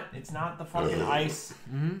not the fucking ice.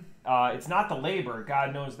 It's not the labor.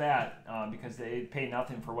 God knows that because they pay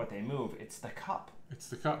nothing for what they move. It's the cup. It's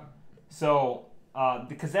the cup. So.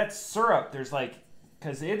 Because that syrup,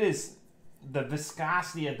 because it is the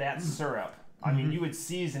viscosity of that syrup. I mean, you would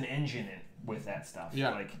seize an engine with that stuff.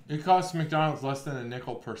 Yeah, it costs McDonald's less than a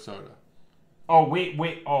nickel per soda. Oh wait,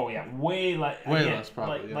 oh yeah, way less. Way less,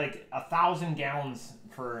 probably. Like 1,000 gallons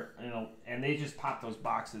for and they just pop those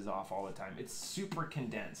boxes off all the time. It's super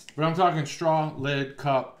condensed. But I'm talking straw, lid,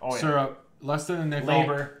 cup, syrup, less than a nickel.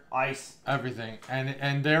 Labor, ice, everything,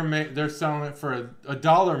 and they're selling it for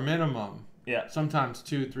 $1 minimum. Yeah. Sometimes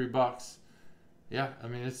 $2-3. Yeah, I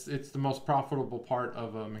mean it's the most profitable part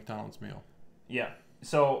of a McDonald's meal. Yeah.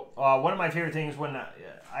 So one of my favorite things when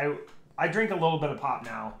I drink a little bit of pop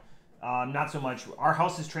now, not so much. Our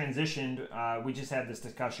house has transitioned. We just had this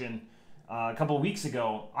discussion a couple of weeks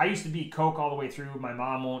ago. I used to be Coke all the way through. My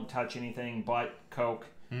mom won't touch anything but Coke.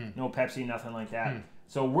 No Pepsi, nothing like that.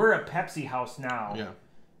 So we're a Pepsi house now. Yeah.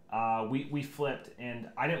 We flipped, and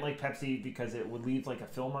I didn't like Pepsi because it would leave like a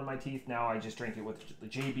film on my teeth. Now I just drink it with the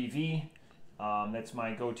JBV. That's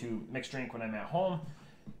my go-to mixed drink when I'm at home.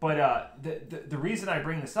 But the reason I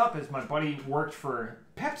bring this up is my buddy worked for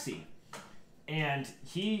Pepsi, and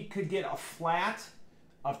he could get a flat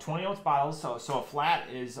of 20-ounce bottles. So a flat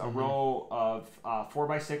is a row of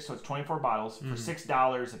 4x6, so it's 24 bottles for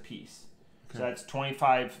 $6 a piece. Okay. So that's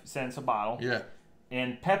 25 cents a bottle. Yeah.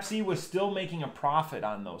 And Pepsi was still making a profit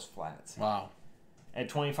on those flats. Wow. At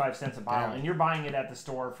 25 cents a bottle. Damn. And you're buying it at the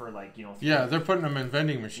store for like, yeah, they're putting them in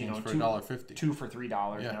vending machines for $1.50. 2 for $3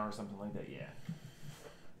 now or something like that, yeah.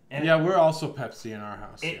 And yeah, we're also Pepsi in our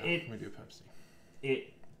house. We do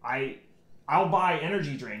Pepsi. I'll buy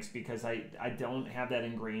energy drinks because I don't have that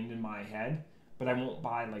ingrained in my head, but I won't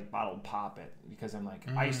buy like bottled pop it because I'm like,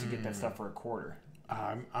 I used to get that stuff for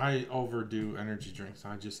 $0.25. I overdo energy drinks.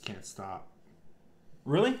 I just can't stop.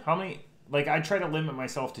 Really? How many? Like, I try to limit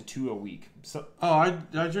myself to 2 a week. So. Oh,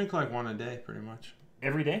 I drink like 1 a day, pretty much.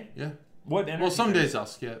 Every day? Yeah. What energy? Well, some days I'll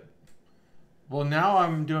skip. Well, now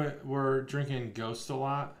we're drinking Ghost a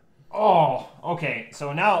lot. Oh, okay.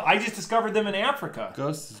 So now I just discovered them in Africa.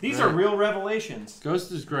 Ghost is These are real revelations.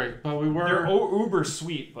 Ghost is great, but they're uber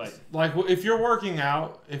sweet, but like if you're working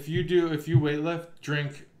out, if you weightlift,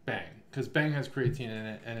 drink Bang. Because Bang has creatine in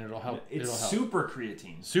it, and it'll help. It's super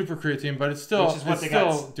creatine. Super creatine, but it's still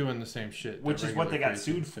doing the same shit. Which is what they got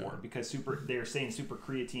sued for, because they're saying super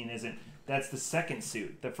creatine isn't. That's the second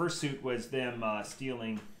suit. The first suit was them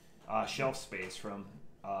stealing shelf space from,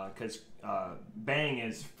 because Bang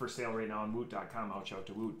is for sale right now on Woot.com. I'll shout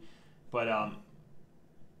to Woot. But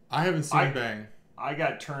I haven't seen Bang. I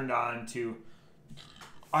got turned on to.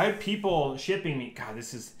 I had people shipping me. God,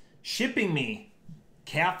 this is shipping me.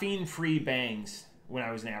 Caffeine-free Bangs when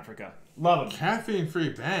I was in Africa. Love them. Caffeine-free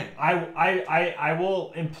Bang. I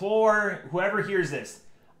will implore whoever hears this.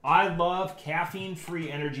 I love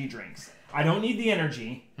caffeine-free energy drinks. I don't need the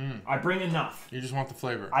energy. I bring enough. You just want the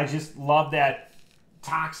flavor. I just love that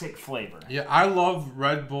toxic flavor. Yeah, I love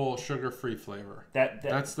Red Bull sugar-free flavor.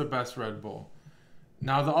 That's the best Red Bull.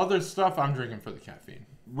 Now, the other stuff, I'm drinking for the caffeine.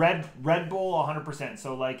 Red Bull, 100%.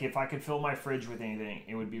 So, like, if I could fill my fridge with anything,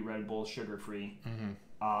 it would be Red Bull sugar-free.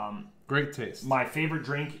 Great taste. My favorite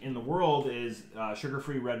drink in the world is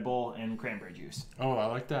sugar-free Red Bull and cranberry juice. Oh, I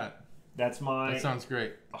like that. That sounds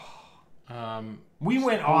great.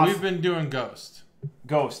 We've been doing Ghost.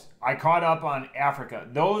 I caught up on Africa.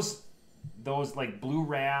 Those like blue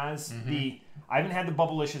raz. I haven't had the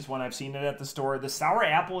Bubblicious one. I've seen it at the store. The sour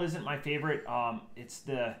apple isn't my favorite. It's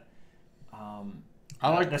the I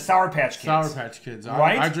like the Sour Patch Kids. Sour Patch Kids.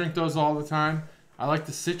 Right? I drink those all the time. I like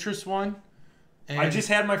the citrus one. And I just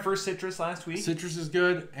had my first citrus last week. Citrus is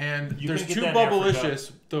good, and there's can get two that in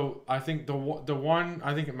Bubblicious. Though I think the one,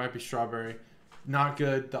 I think it might be strawberry, not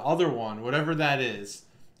good. The other one, whatever that is,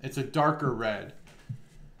 it's a darker red.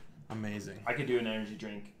 Amazing. I could do an energy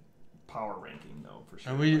drink power ranking though for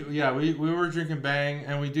sure. And we were drinking Bang,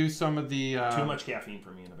 and we do some of the too much caffeine for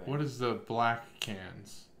me in a Bang. What is the black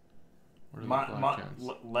cans? What are the black cans?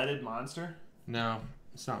 Leaded Monster? No,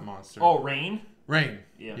 it's not Monster. Oh, Rain.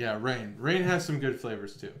 Yeah, Rain. Rain has some good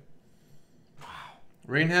flavors too. Wow.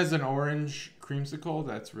 Rain has an orange creamsicle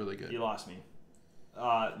that's really good. You lost me.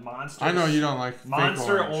 Monster. I know you don't like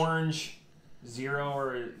Monster fake orange Zero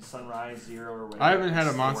or Sunrise Zero or whatever. I haven't had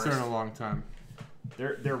a Monster in a long time.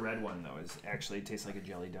 Their red one though is actually tastes like a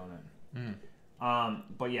jelly donut.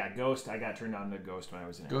 But yeah, Ghost. I got turned on to Ghost when I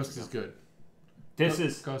was in. Ghost is good. Ghost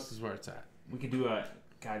is where it's at. We could do a.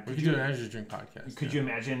 God, we could do an energy drink podcast. Could you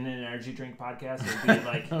imagine an energy drink podcast? It'd be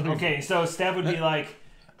like, okay, so Steph would be like,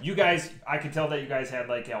 you guys, I could tell that you guys had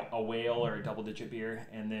like a whale or a double-digit beer,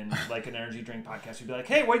 and then like an energy drink podcast would be like,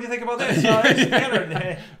 hey, what do you think about this?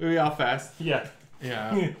 We'd be all fast. Yeah.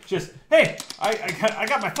 Yeah. Just, hey, I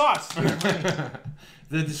got my thoughts.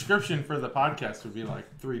 The description for the podcast would be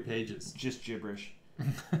like 3 pages. Just gibberish.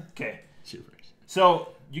 Okay. Gibberish. So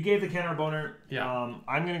you gave the counter boner. Yeah.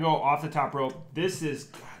 I'm gonna go off the top rope. This is.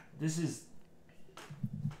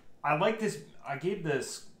 I like this. I gave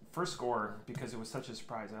this first score because it was such a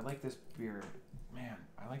surprise. I like this beer. Man,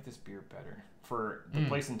 I like this beer better for the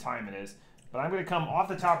place and time it is. But I'm gonna come off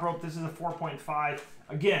the top rope. This is a 4.5.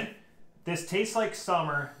 Again, this tastes like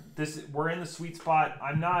summer. We're in the sweet spot.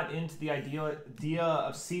 I'm not into the idea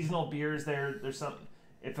of seasonal beers. There's some.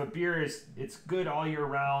 If a beer it's good all year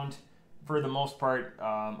round. For the most part,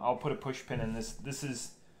 I'll put a push pin in this. This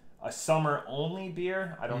is a summer-only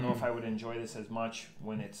beer. I don't know if I would enjoy this as much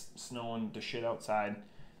when it's snowing to shit outside.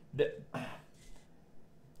 What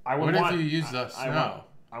if you use the snow?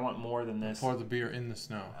 I want more than this. Pour the beer in the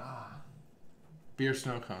snow. Beer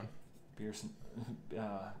snow cone. Beer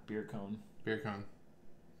cone. Beer cone.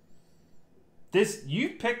 This you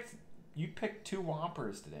picked 2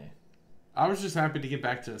 Whoppers today. I was just happy to get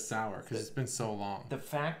back to a sour because it's been so long. The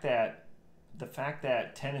fact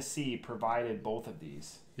that Tennessee provided both of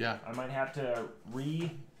these. Yeah. I might have to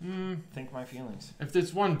think my feelings. If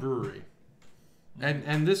there's one brewery,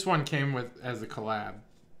 and this one came as a collab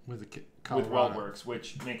with Colorado. With Weldworks,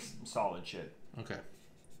 which makes solid shit. Okay.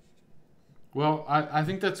 Well, I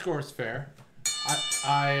think that score is fair.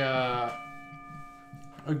 I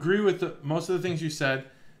agree with most of the things you said.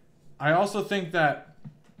 I also think that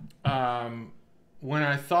when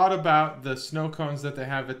I thought about the snow cones that they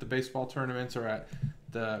have at the baseball tournaments or at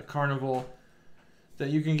the carnival,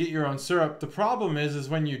 that you can get your own syrup. The problem is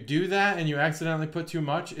when you do that and you accidentally put too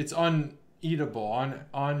much, it's uneatable,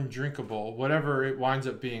 undrinkable, whatever it winds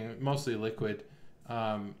up being, mostly liquid.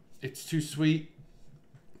 It's too sweet,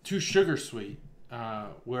 too sugar sweet.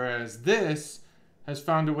 Whereas this has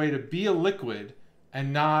found a way to be a liquid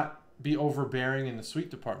and not be overbearing in the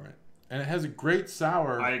sweet department. And it has a great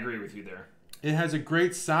sour. I agree with you there. It has a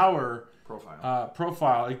great sour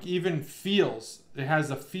profile. It even it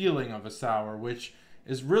has a feeling of a sour, which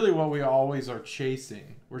is really what we always are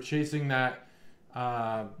chasing. We're chasing that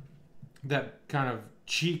kind of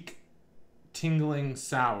cheek tingling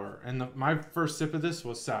sour. And my first sip of this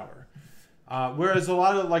was sour. Whereas a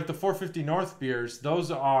lot of like the 450 North beers,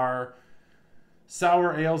 those are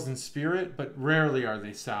sour ales in spirit, but rarely are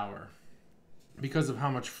they sour, because of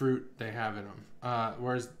how much fruit they have in them.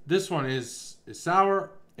 Whereas this one is sour.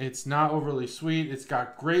 It's not overly sweet. It's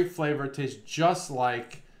got great flavor. It tastes just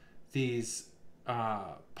like these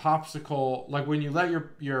popsicle, like when you let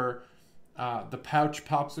your the pouch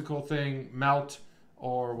popsicle thing melt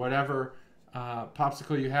or whatever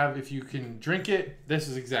popsicle you have. If you can drink it, this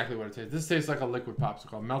is exactly what it tastes. This tastes like a liquid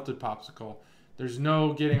popsicle, a melted popsicle. There's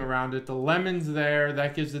no getting around it. The lemon's there.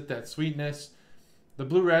 That gives it that sweetness. The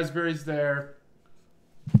blue raspberry's there.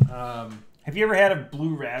 Have you ever had a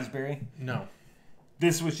blue raspberry? No.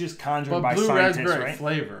 This was just conjured But by blue scientists, raspberry right?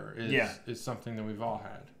 flavor is something that we've all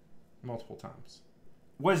had multiple times.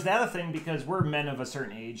 Was that a thing? Because we're men of a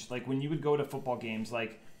certain age. Like when you would go to football games,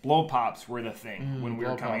 like blow pops were the thing when we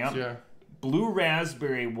were coming up. Yeah. Blue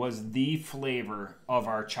raspberry was the flavor of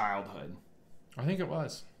our childhood. I think it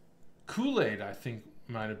was. Kool Aid, I think,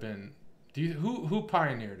 might have been. Who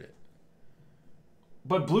pioneered it?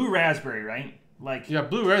 But blue raspberry, right? Like Yeah,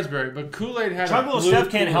 blue raspberry. But Kool Aid had Chuggalos a blue Steph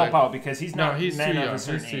can't Kool-Aid. help out because he's not he's men too of young. a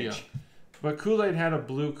certain He's too young. age. But Kool Aid had a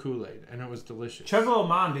blue Kool Aid, and it was delicious. Chuggalo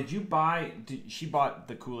mom, did you buy? She bought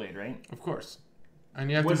the Kool Aid, right? Of course. And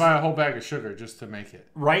you have to buy a whole bag of sugar just to make it.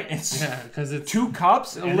 Right? It's because it's 2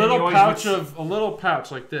 cups, a little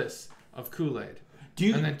pouch like this of Kool Aid.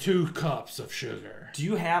 And then 2 cups of sugar. Do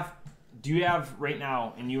you have right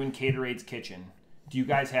now in you and Caterade's kitchen? Do you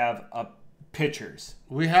guys have pitchers?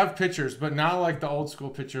 We have pitchers, but not like the old school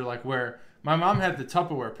pitcher, like where my mom had the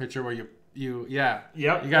Tupperware pitcher where you got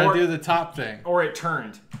to do the top thing. Or it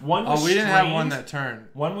turned. One was we didn't strained, have one that turned.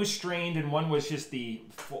 One was strained and one was just the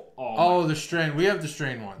full. The strain. We have the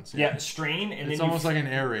strain ones. Yeah, strain, and it's then almost like an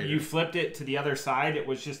aerator. You flipped it to the other side. It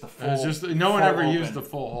was just the full. It was just no one ever open. used the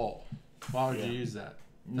full hole. Why would you use that?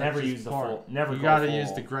 Never use the full. Never. You got to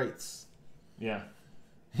use the grates. Yeah.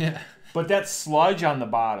 Yeah. But that sludge on the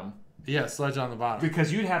bottom. Yeah, sludge on the bottom.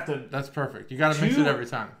 Because you'd have to. That's perfect. You got to mix it every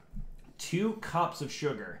time. 2 cups of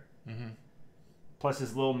sugar. Mm-hmm. Plus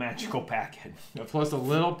this little magical packet. Plus a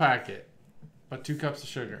little packet. But 2 cups of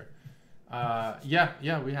sugar.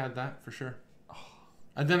 Yeah, we had that for sure.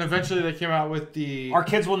 And then eventually they came out with the... Our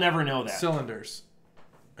kids will never know that. Cylinders.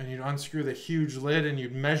 And you'd unscrew the huge lid and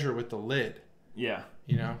you'd measure with the lid. Yeah.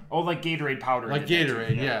 You know? Oh, like Gatorade powder. Like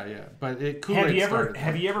Gatorade, yeah. But Kool-Aid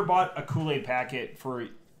have you ever bought a Kool-Aid packet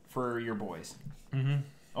for your boys? Mm-hmm.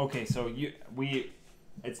 Okay, so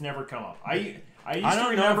it's never come up. I used to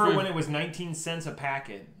remember when it was 19 cents a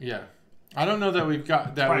packet. Yeah. I don't know that we've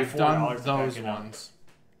done those ones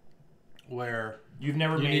where you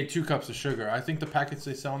need 2 cups of sugar. I think the packets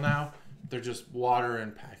they sell now, they're just water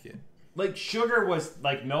and packet. Like sugar was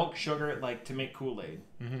like milk, sugar, like to make Kool-Aid.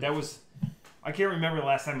 Mm-hmm. That was, I can't remember the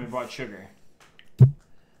last time we bought sugar.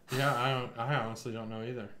 Yeah, I honestly don't know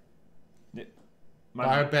either.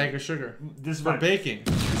 Buy a bag of sugar. This is for baking.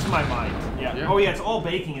 This is my mind. Yeah. Oh yeah, it's all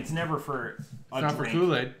baking. It's never for a not drink. For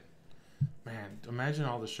Kool-Aid. Man, imagine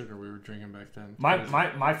all the sugar we were drinking back then.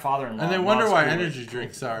 My father-in-law. And they wonder why energy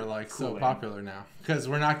drinks are like so popular now, because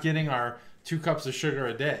we're not getting our 2 cups of sugar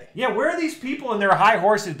a day. Yeah, where are these people in their high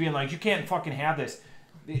horses being like, you can't fucking have this?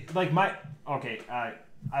 Like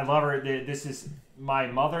I love her. This is my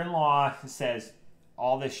mother-in-law says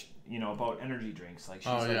all this, about energy drinks. Like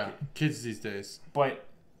she's kids these days. But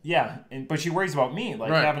yeah, but she worries about me,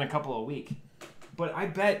 like having a couple a week. But I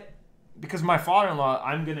bet because my father-in-law,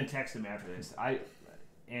 I'm gonna text him after this.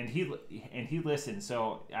 And he listens,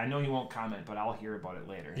 so I know he won't comment, but I'll hear about it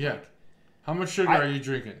later. Yeah. How much sugar are you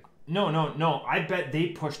drinking? No. I bet they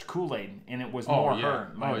pushed Kool-Aid, and it was more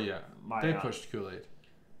her. They pushed Kool-Aid.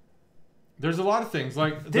 There's a lot of things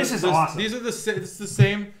like this is awesome. These are this is the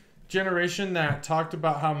same generation that talked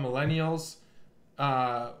about how millennials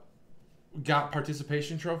got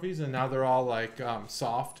participation trophies, and now they're all like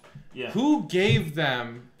soft. Yeah. Who gave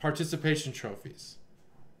them participation trophies?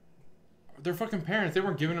 Their fucking parents. They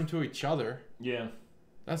weren't giving them to each other. Yeah.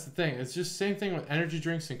 That's the thing. It's just same thing with energy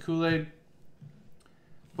drinks and Kool-Aid.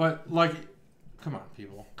 But like, come on,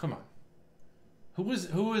 people, come on. Who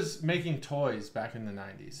was making toys back in the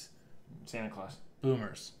 90s? Santa Claus.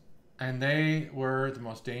 Boomers. And they were the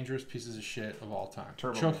most dangerous pieces of shit of all time.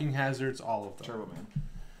 Choking hazards, all of them.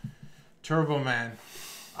 Turbo Man.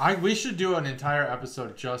 We should do an entire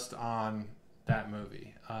episode just on that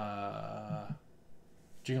movie.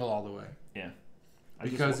 Jingle All the Way. Yeah.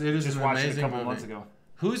 Because it is an amazing it a couple movie. Months ago.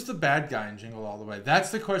 Who's the bad guy in Jingle All the Way? That's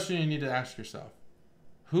the question you need to ask yourself.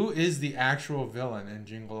 Who is the actual villain in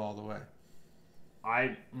Jingle All the Way?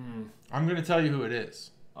 I'm going to tell you who it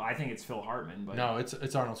is. I think it's Phil Hartman, but no,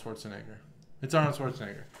 it's Arnold Schwarzenegger. It's Arnold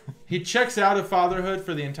Schwarzenegger. He checks out of fatherhood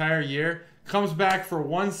for the entire year, comes back for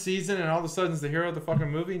one season, and all of a sudden is the hero of the fucking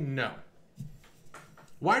movie? No.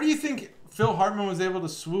 Why do you think Phil Hartman was able to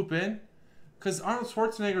swoop in? Because Arnold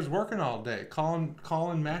Schwarzenegger's working all day,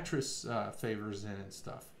 calling mattress favors in and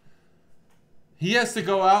stuff. He has to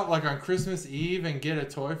go out like on Christmas Eve and get a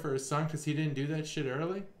toy for his son because he didn't do that shit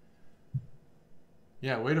early?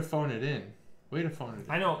 Yeah, way to phone it in.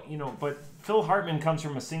 I know, but Phil Hartman comes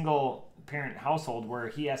from a single parent household where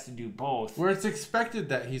he has to do both. Where it's expected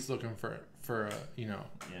that he's looking for a. Yeah.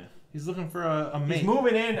 He's looking for a mate. He's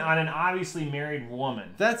moving in on an obviously married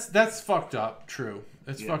woman. That's fucked up, true.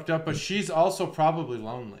 It's fucked up, but she's also probably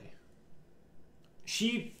lonely.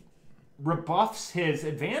 she rebuffs his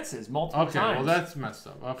advances multiple times. Okay, well that's messed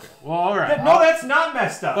up. Okay, well all right. That's not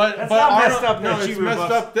messed up. That's not messed up. No, it's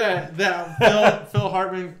messed up that Phil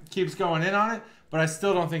Hartman keeps going in on it, but I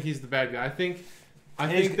still don't think he's the bad guy. I think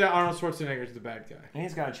that Arnold Schwarzenegger is the bad guy. And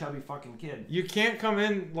he's got a chubby fucking kid. You can't come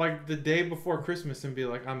in like the day before Christmas and be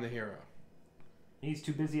like, I'm the hero. He's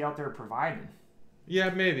too busy out there providing. Yeah,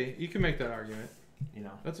 maybe you can make that argument. You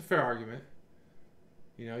know, that's a fair argument.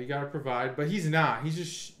 You know, you got to provide, but he's not. He's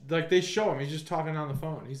just, like, they show him. He's just talking on the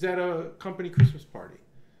phone. He's at a company Christmas party.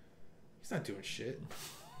 He's not doing shit.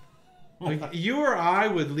 Like, you or I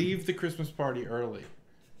would leave the Christmas party early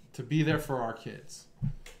to be there for our kids.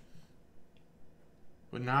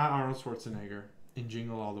 But not Arnold Schwarzenegger in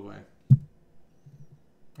Jingle All the Way.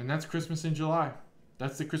 And that's Christmas in July.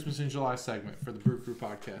 That's the Christmas in July segment for the Brew Crew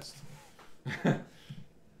podcast.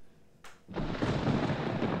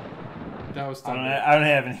 That was Thunder. I don't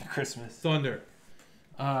have any Christmas. Thunder.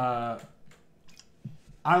 I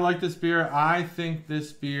like this beer. I think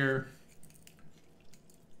this beer...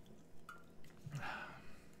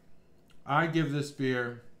 I give this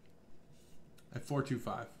beer a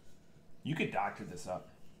 4.25. You could doctor this up.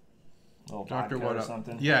 A little Doctor vodka what or up?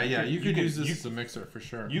 something. Yeah. You could use this as a mixer for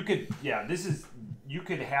sure. You could have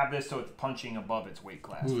this so it's punching above its weight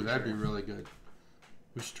class. Ooh, that'd be really good.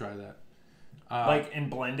 We should try that. And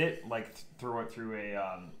blend it, throw it through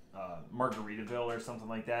a Margaritaville or something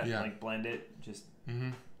like that. Yeah. Like blend it, just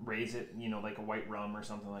raise it, like a white rum or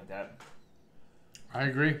something like that. I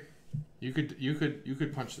agree. You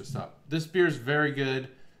could punch this up. This beer is very good.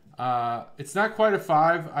 It's not quite a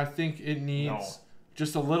 5. I think it needs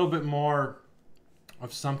just a little bit more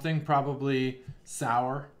of something, probably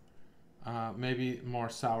sour, maybe more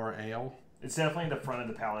sour ale. It's definitely the front of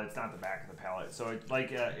the palate. It's not the back of the palate. So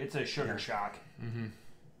it's a sugar shock. Mm-hmm.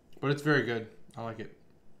 But it's very good. I like it.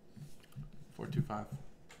 4.25.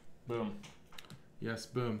 Boom. Yes,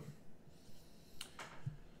 boom.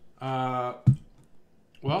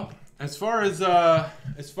 Well, as far as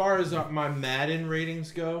my Madden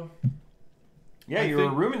ratings go. Yeah, you were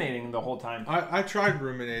ruminating the whole time. I tried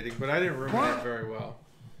ruminating, but I didn't ruminate very well.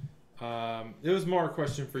 It was more a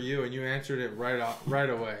question for you, and you answered it right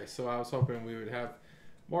away. So I was hoping we would have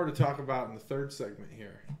more to talk about in the third segment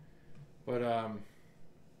here. But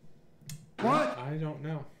what? I don't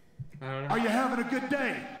know. Are you having a good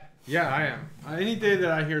day? Yeah, I am. Any day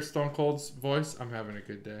that I hear Stone Cold's voice, I'm having a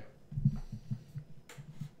good day.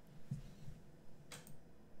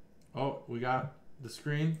 Oh, we got the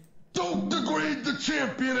screen. Don't degrade the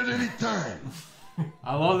champion at any time.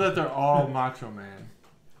 I love that they're all Macho Man.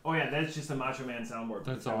 Oh yeah, that's just a Macho Man soundboard.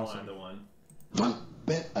 That's awesome. The one. Don't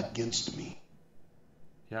bet against me.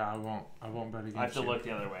 Yeah, I won't bet against you. I have to look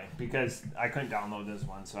the other way because I couldn't download this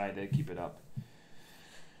one, so I had to keep it up.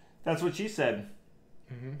 That's what she said.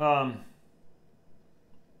 Mm-hmm.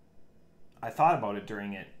 I thought about it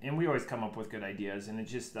during it, and we always come up with good ideas, and it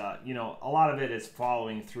just, a lot of it is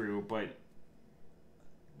following through, but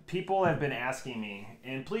people have been asking me,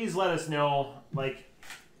 and please let us know,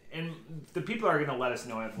 and the people are going to let us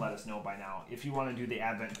know, have let us know by now, if you want to do the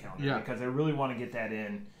Advent calendar, because I really want to get that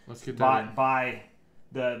in. Let's get that by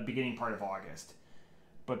the beginning part of August.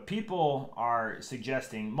 But people are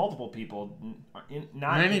suggesting, multiple people,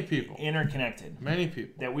 many people, interconnected, many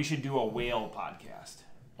people, that we should do a whale podcast.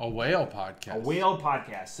 A whale podcast. A whale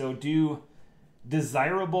podcast. So do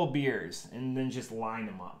desirable beers and then just line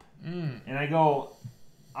them up. And I go,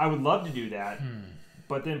 I would love to do that.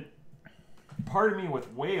 But then part of me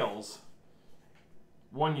with whales,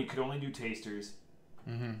 one, you could only do tasters.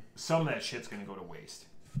 Some of that shit's going to go to waste.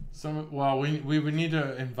 We would need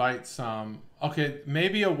to invite some. Okay,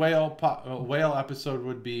 maybe a whale episode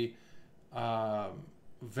would be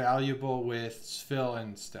valuable with Phil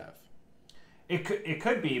and Steph. It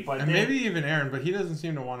could be, but maybe even Aaron, but he doesn't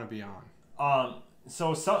seem to want to be on.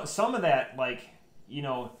 So some of that,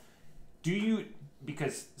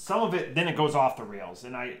 because some of it then it goes off the rails,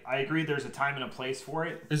 and I agree there's a time and a place for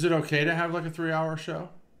it. Is it okay to have a 3-hour show?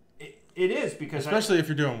 It is, because especially if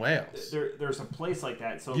you're doing whales. There's a place like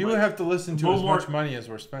that. So you would have to listen to as much money as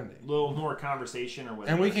we're spending. A little more conversation or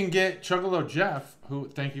whatever. And we can get Chuggalo Jeff, who,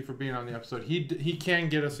 thank you for being on the episode. He can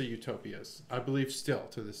get us a Utopias, I believe, still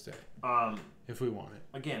to this day. If we want it.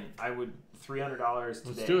 Again, I would $300 today.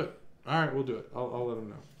 Let's do it. All right, we'll do it. I'll let him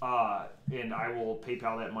know. And I will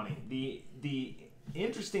PayPal that money. The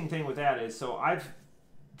interesting thing with that is, so I've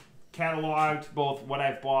cataloged both what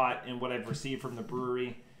I've bought and what I've received from the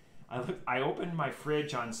brewery. I opened my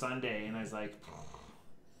fridge on Sunday and I was like,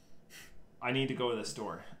 I need to go to the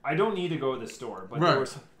store. I don't need to go to the store, but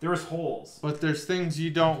there was holes. But there's things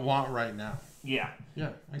you don't want right now. Yeah.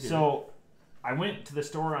 Yeah. I get so I went to the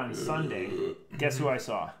store on Sunday. Guess who I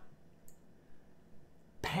saw?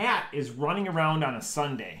 Pat is running around on a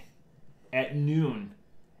Sunday at noon.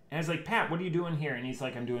 And I was like, Pat, what are you doing here? And he's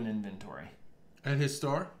like, I'm doing inventory. At his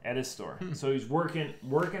store? At his store. So he's working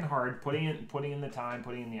hard, putting in the time,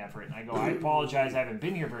 putting in the effort. And I go, I apologize, I haven't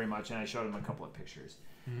been here very much. And I showed him a couple of pictures.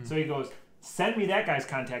 So he goes, send me that guy's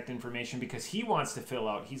contact information because he wants to fill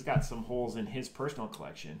out. He's got some holes in his personal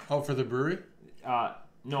collection. Oh, for the brewery?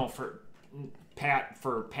 No, for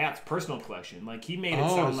Pat's personal collection. Like he made it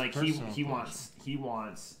sound like he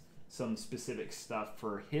wants some specific stuff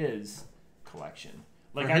for his collection.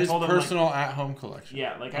 Like for his personal at-home collection.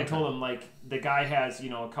 Yeah, like I told him, like the guy has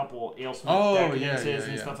a couple AleSmith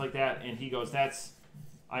and stuff like that, and he goes, "That's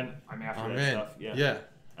I'm after that stuff." Yeah. Yeah.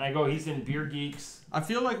 And I go, he's in Beer Geeks. I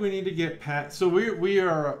feel like we need to get Pat. So we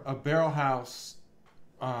are a Barrel House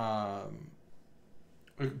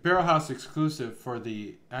exclusive for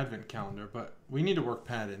the Advent calendar, but we need to work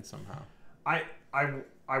Pat in somehow. I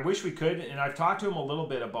wish we could, and I've talked to him a little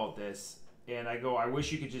bit about this, and I go, I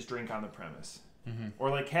wish you could just drink on the premise. Or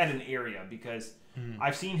like had an area because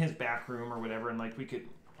I've seen his back room or whatever, and like we could.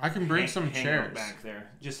 I can bring some hang chairs out back there,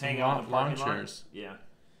 just hang out in the parking lot. Chairs. Yeah.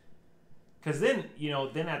 Because then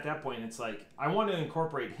then at that point it's like I want to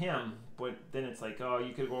incorporate him, but then it's like, oh,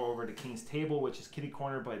 you could go over to King's Table, which is kitty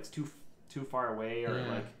corner, but it's too far away, or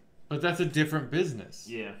like. But that's a different business.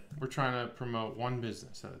 Yeah. We're trying to promote one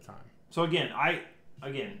business at a time. So again.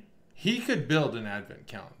 He could build an Advent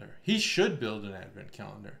calendar. He should build an Advent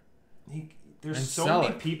calendar. There's so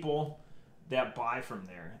many people that buy from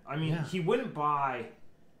there. I mean, he wouldn't buy,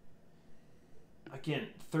 again,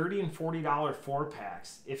 $30 and $40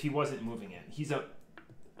 4-packs if he wasn't moving it. He's an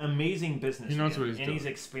amazing businessman. He knows what he's doing. And he's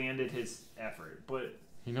expanded his effort. But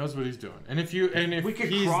he knows what he's doing. And if he's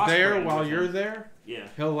cross there brand while with you're him. there,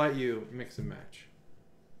 he'll let you mix and match.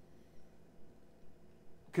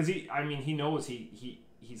 Because he knows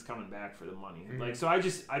he's coming back for the money. Like, so I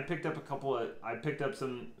picked up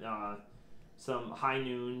some high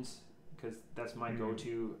noons because that's my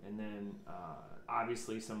go-to, and then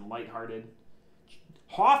obviously some lighthearted.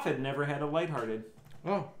 Hoff had never had a lighthearted.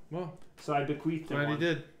 Oh, well. So I bequeathed him Glad one. he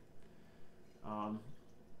did.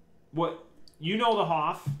 What you know the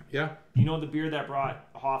Hoff? Yeah. You know the beer that brought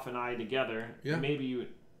Hoff and I together. Yeah. Maybe you.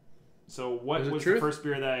 So what was Truth? the first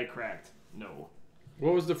beer that I cracked? No.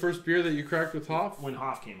 What was the first beer that you cracked with Hoff? When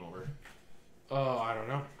Hoff came over. Oh, I don't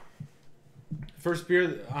know. First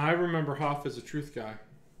beer, I remember Hoff as a Truth guy,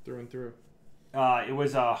 through and through. It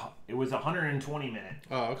was 120 minute.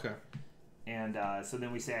 Oh, okay. And so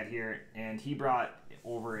then we sat here, and he brought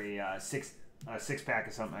over a six pack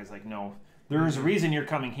of something. I was like, no, there's a reason you're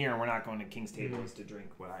coming here. We're not going to King's Tables to drink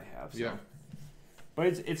what I have. So. Yeah. But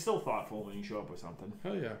it's still thoughtful when you show up with something.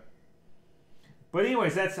 Hell yeah. But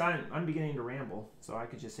anyways, I'm beginning to ramble, so I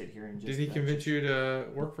could just sit here and just. Did he convince you to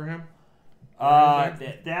work for him?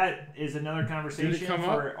 That is another conversation. Did it come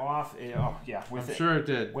up? Off. Oh yeah, I'm sure it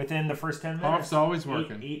did. Within the first 10 minutes. Hoff's always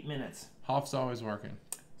working. 8 minutes. Hoff's always working.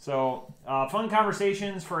 So fun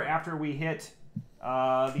conversations for after we hit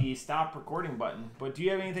the stop recording button. But do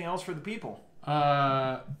you have anything else for the people?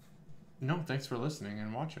 No, thanks for listening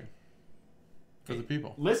and watching. For the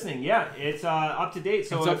people. Listening, yeah, it's up to date.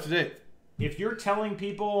 So it's up to date. If you're telling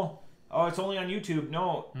people, oh, it's only on YouTube,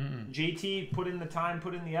 no. JT put in the time,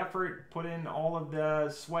 put in the effort, put in all of the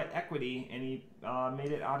sweat equity, and he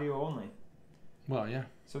made it audio only. Well, yeah.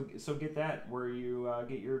 So get that where you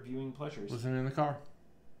get your viewing pleasures. Listen in the car.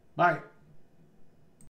 Bye.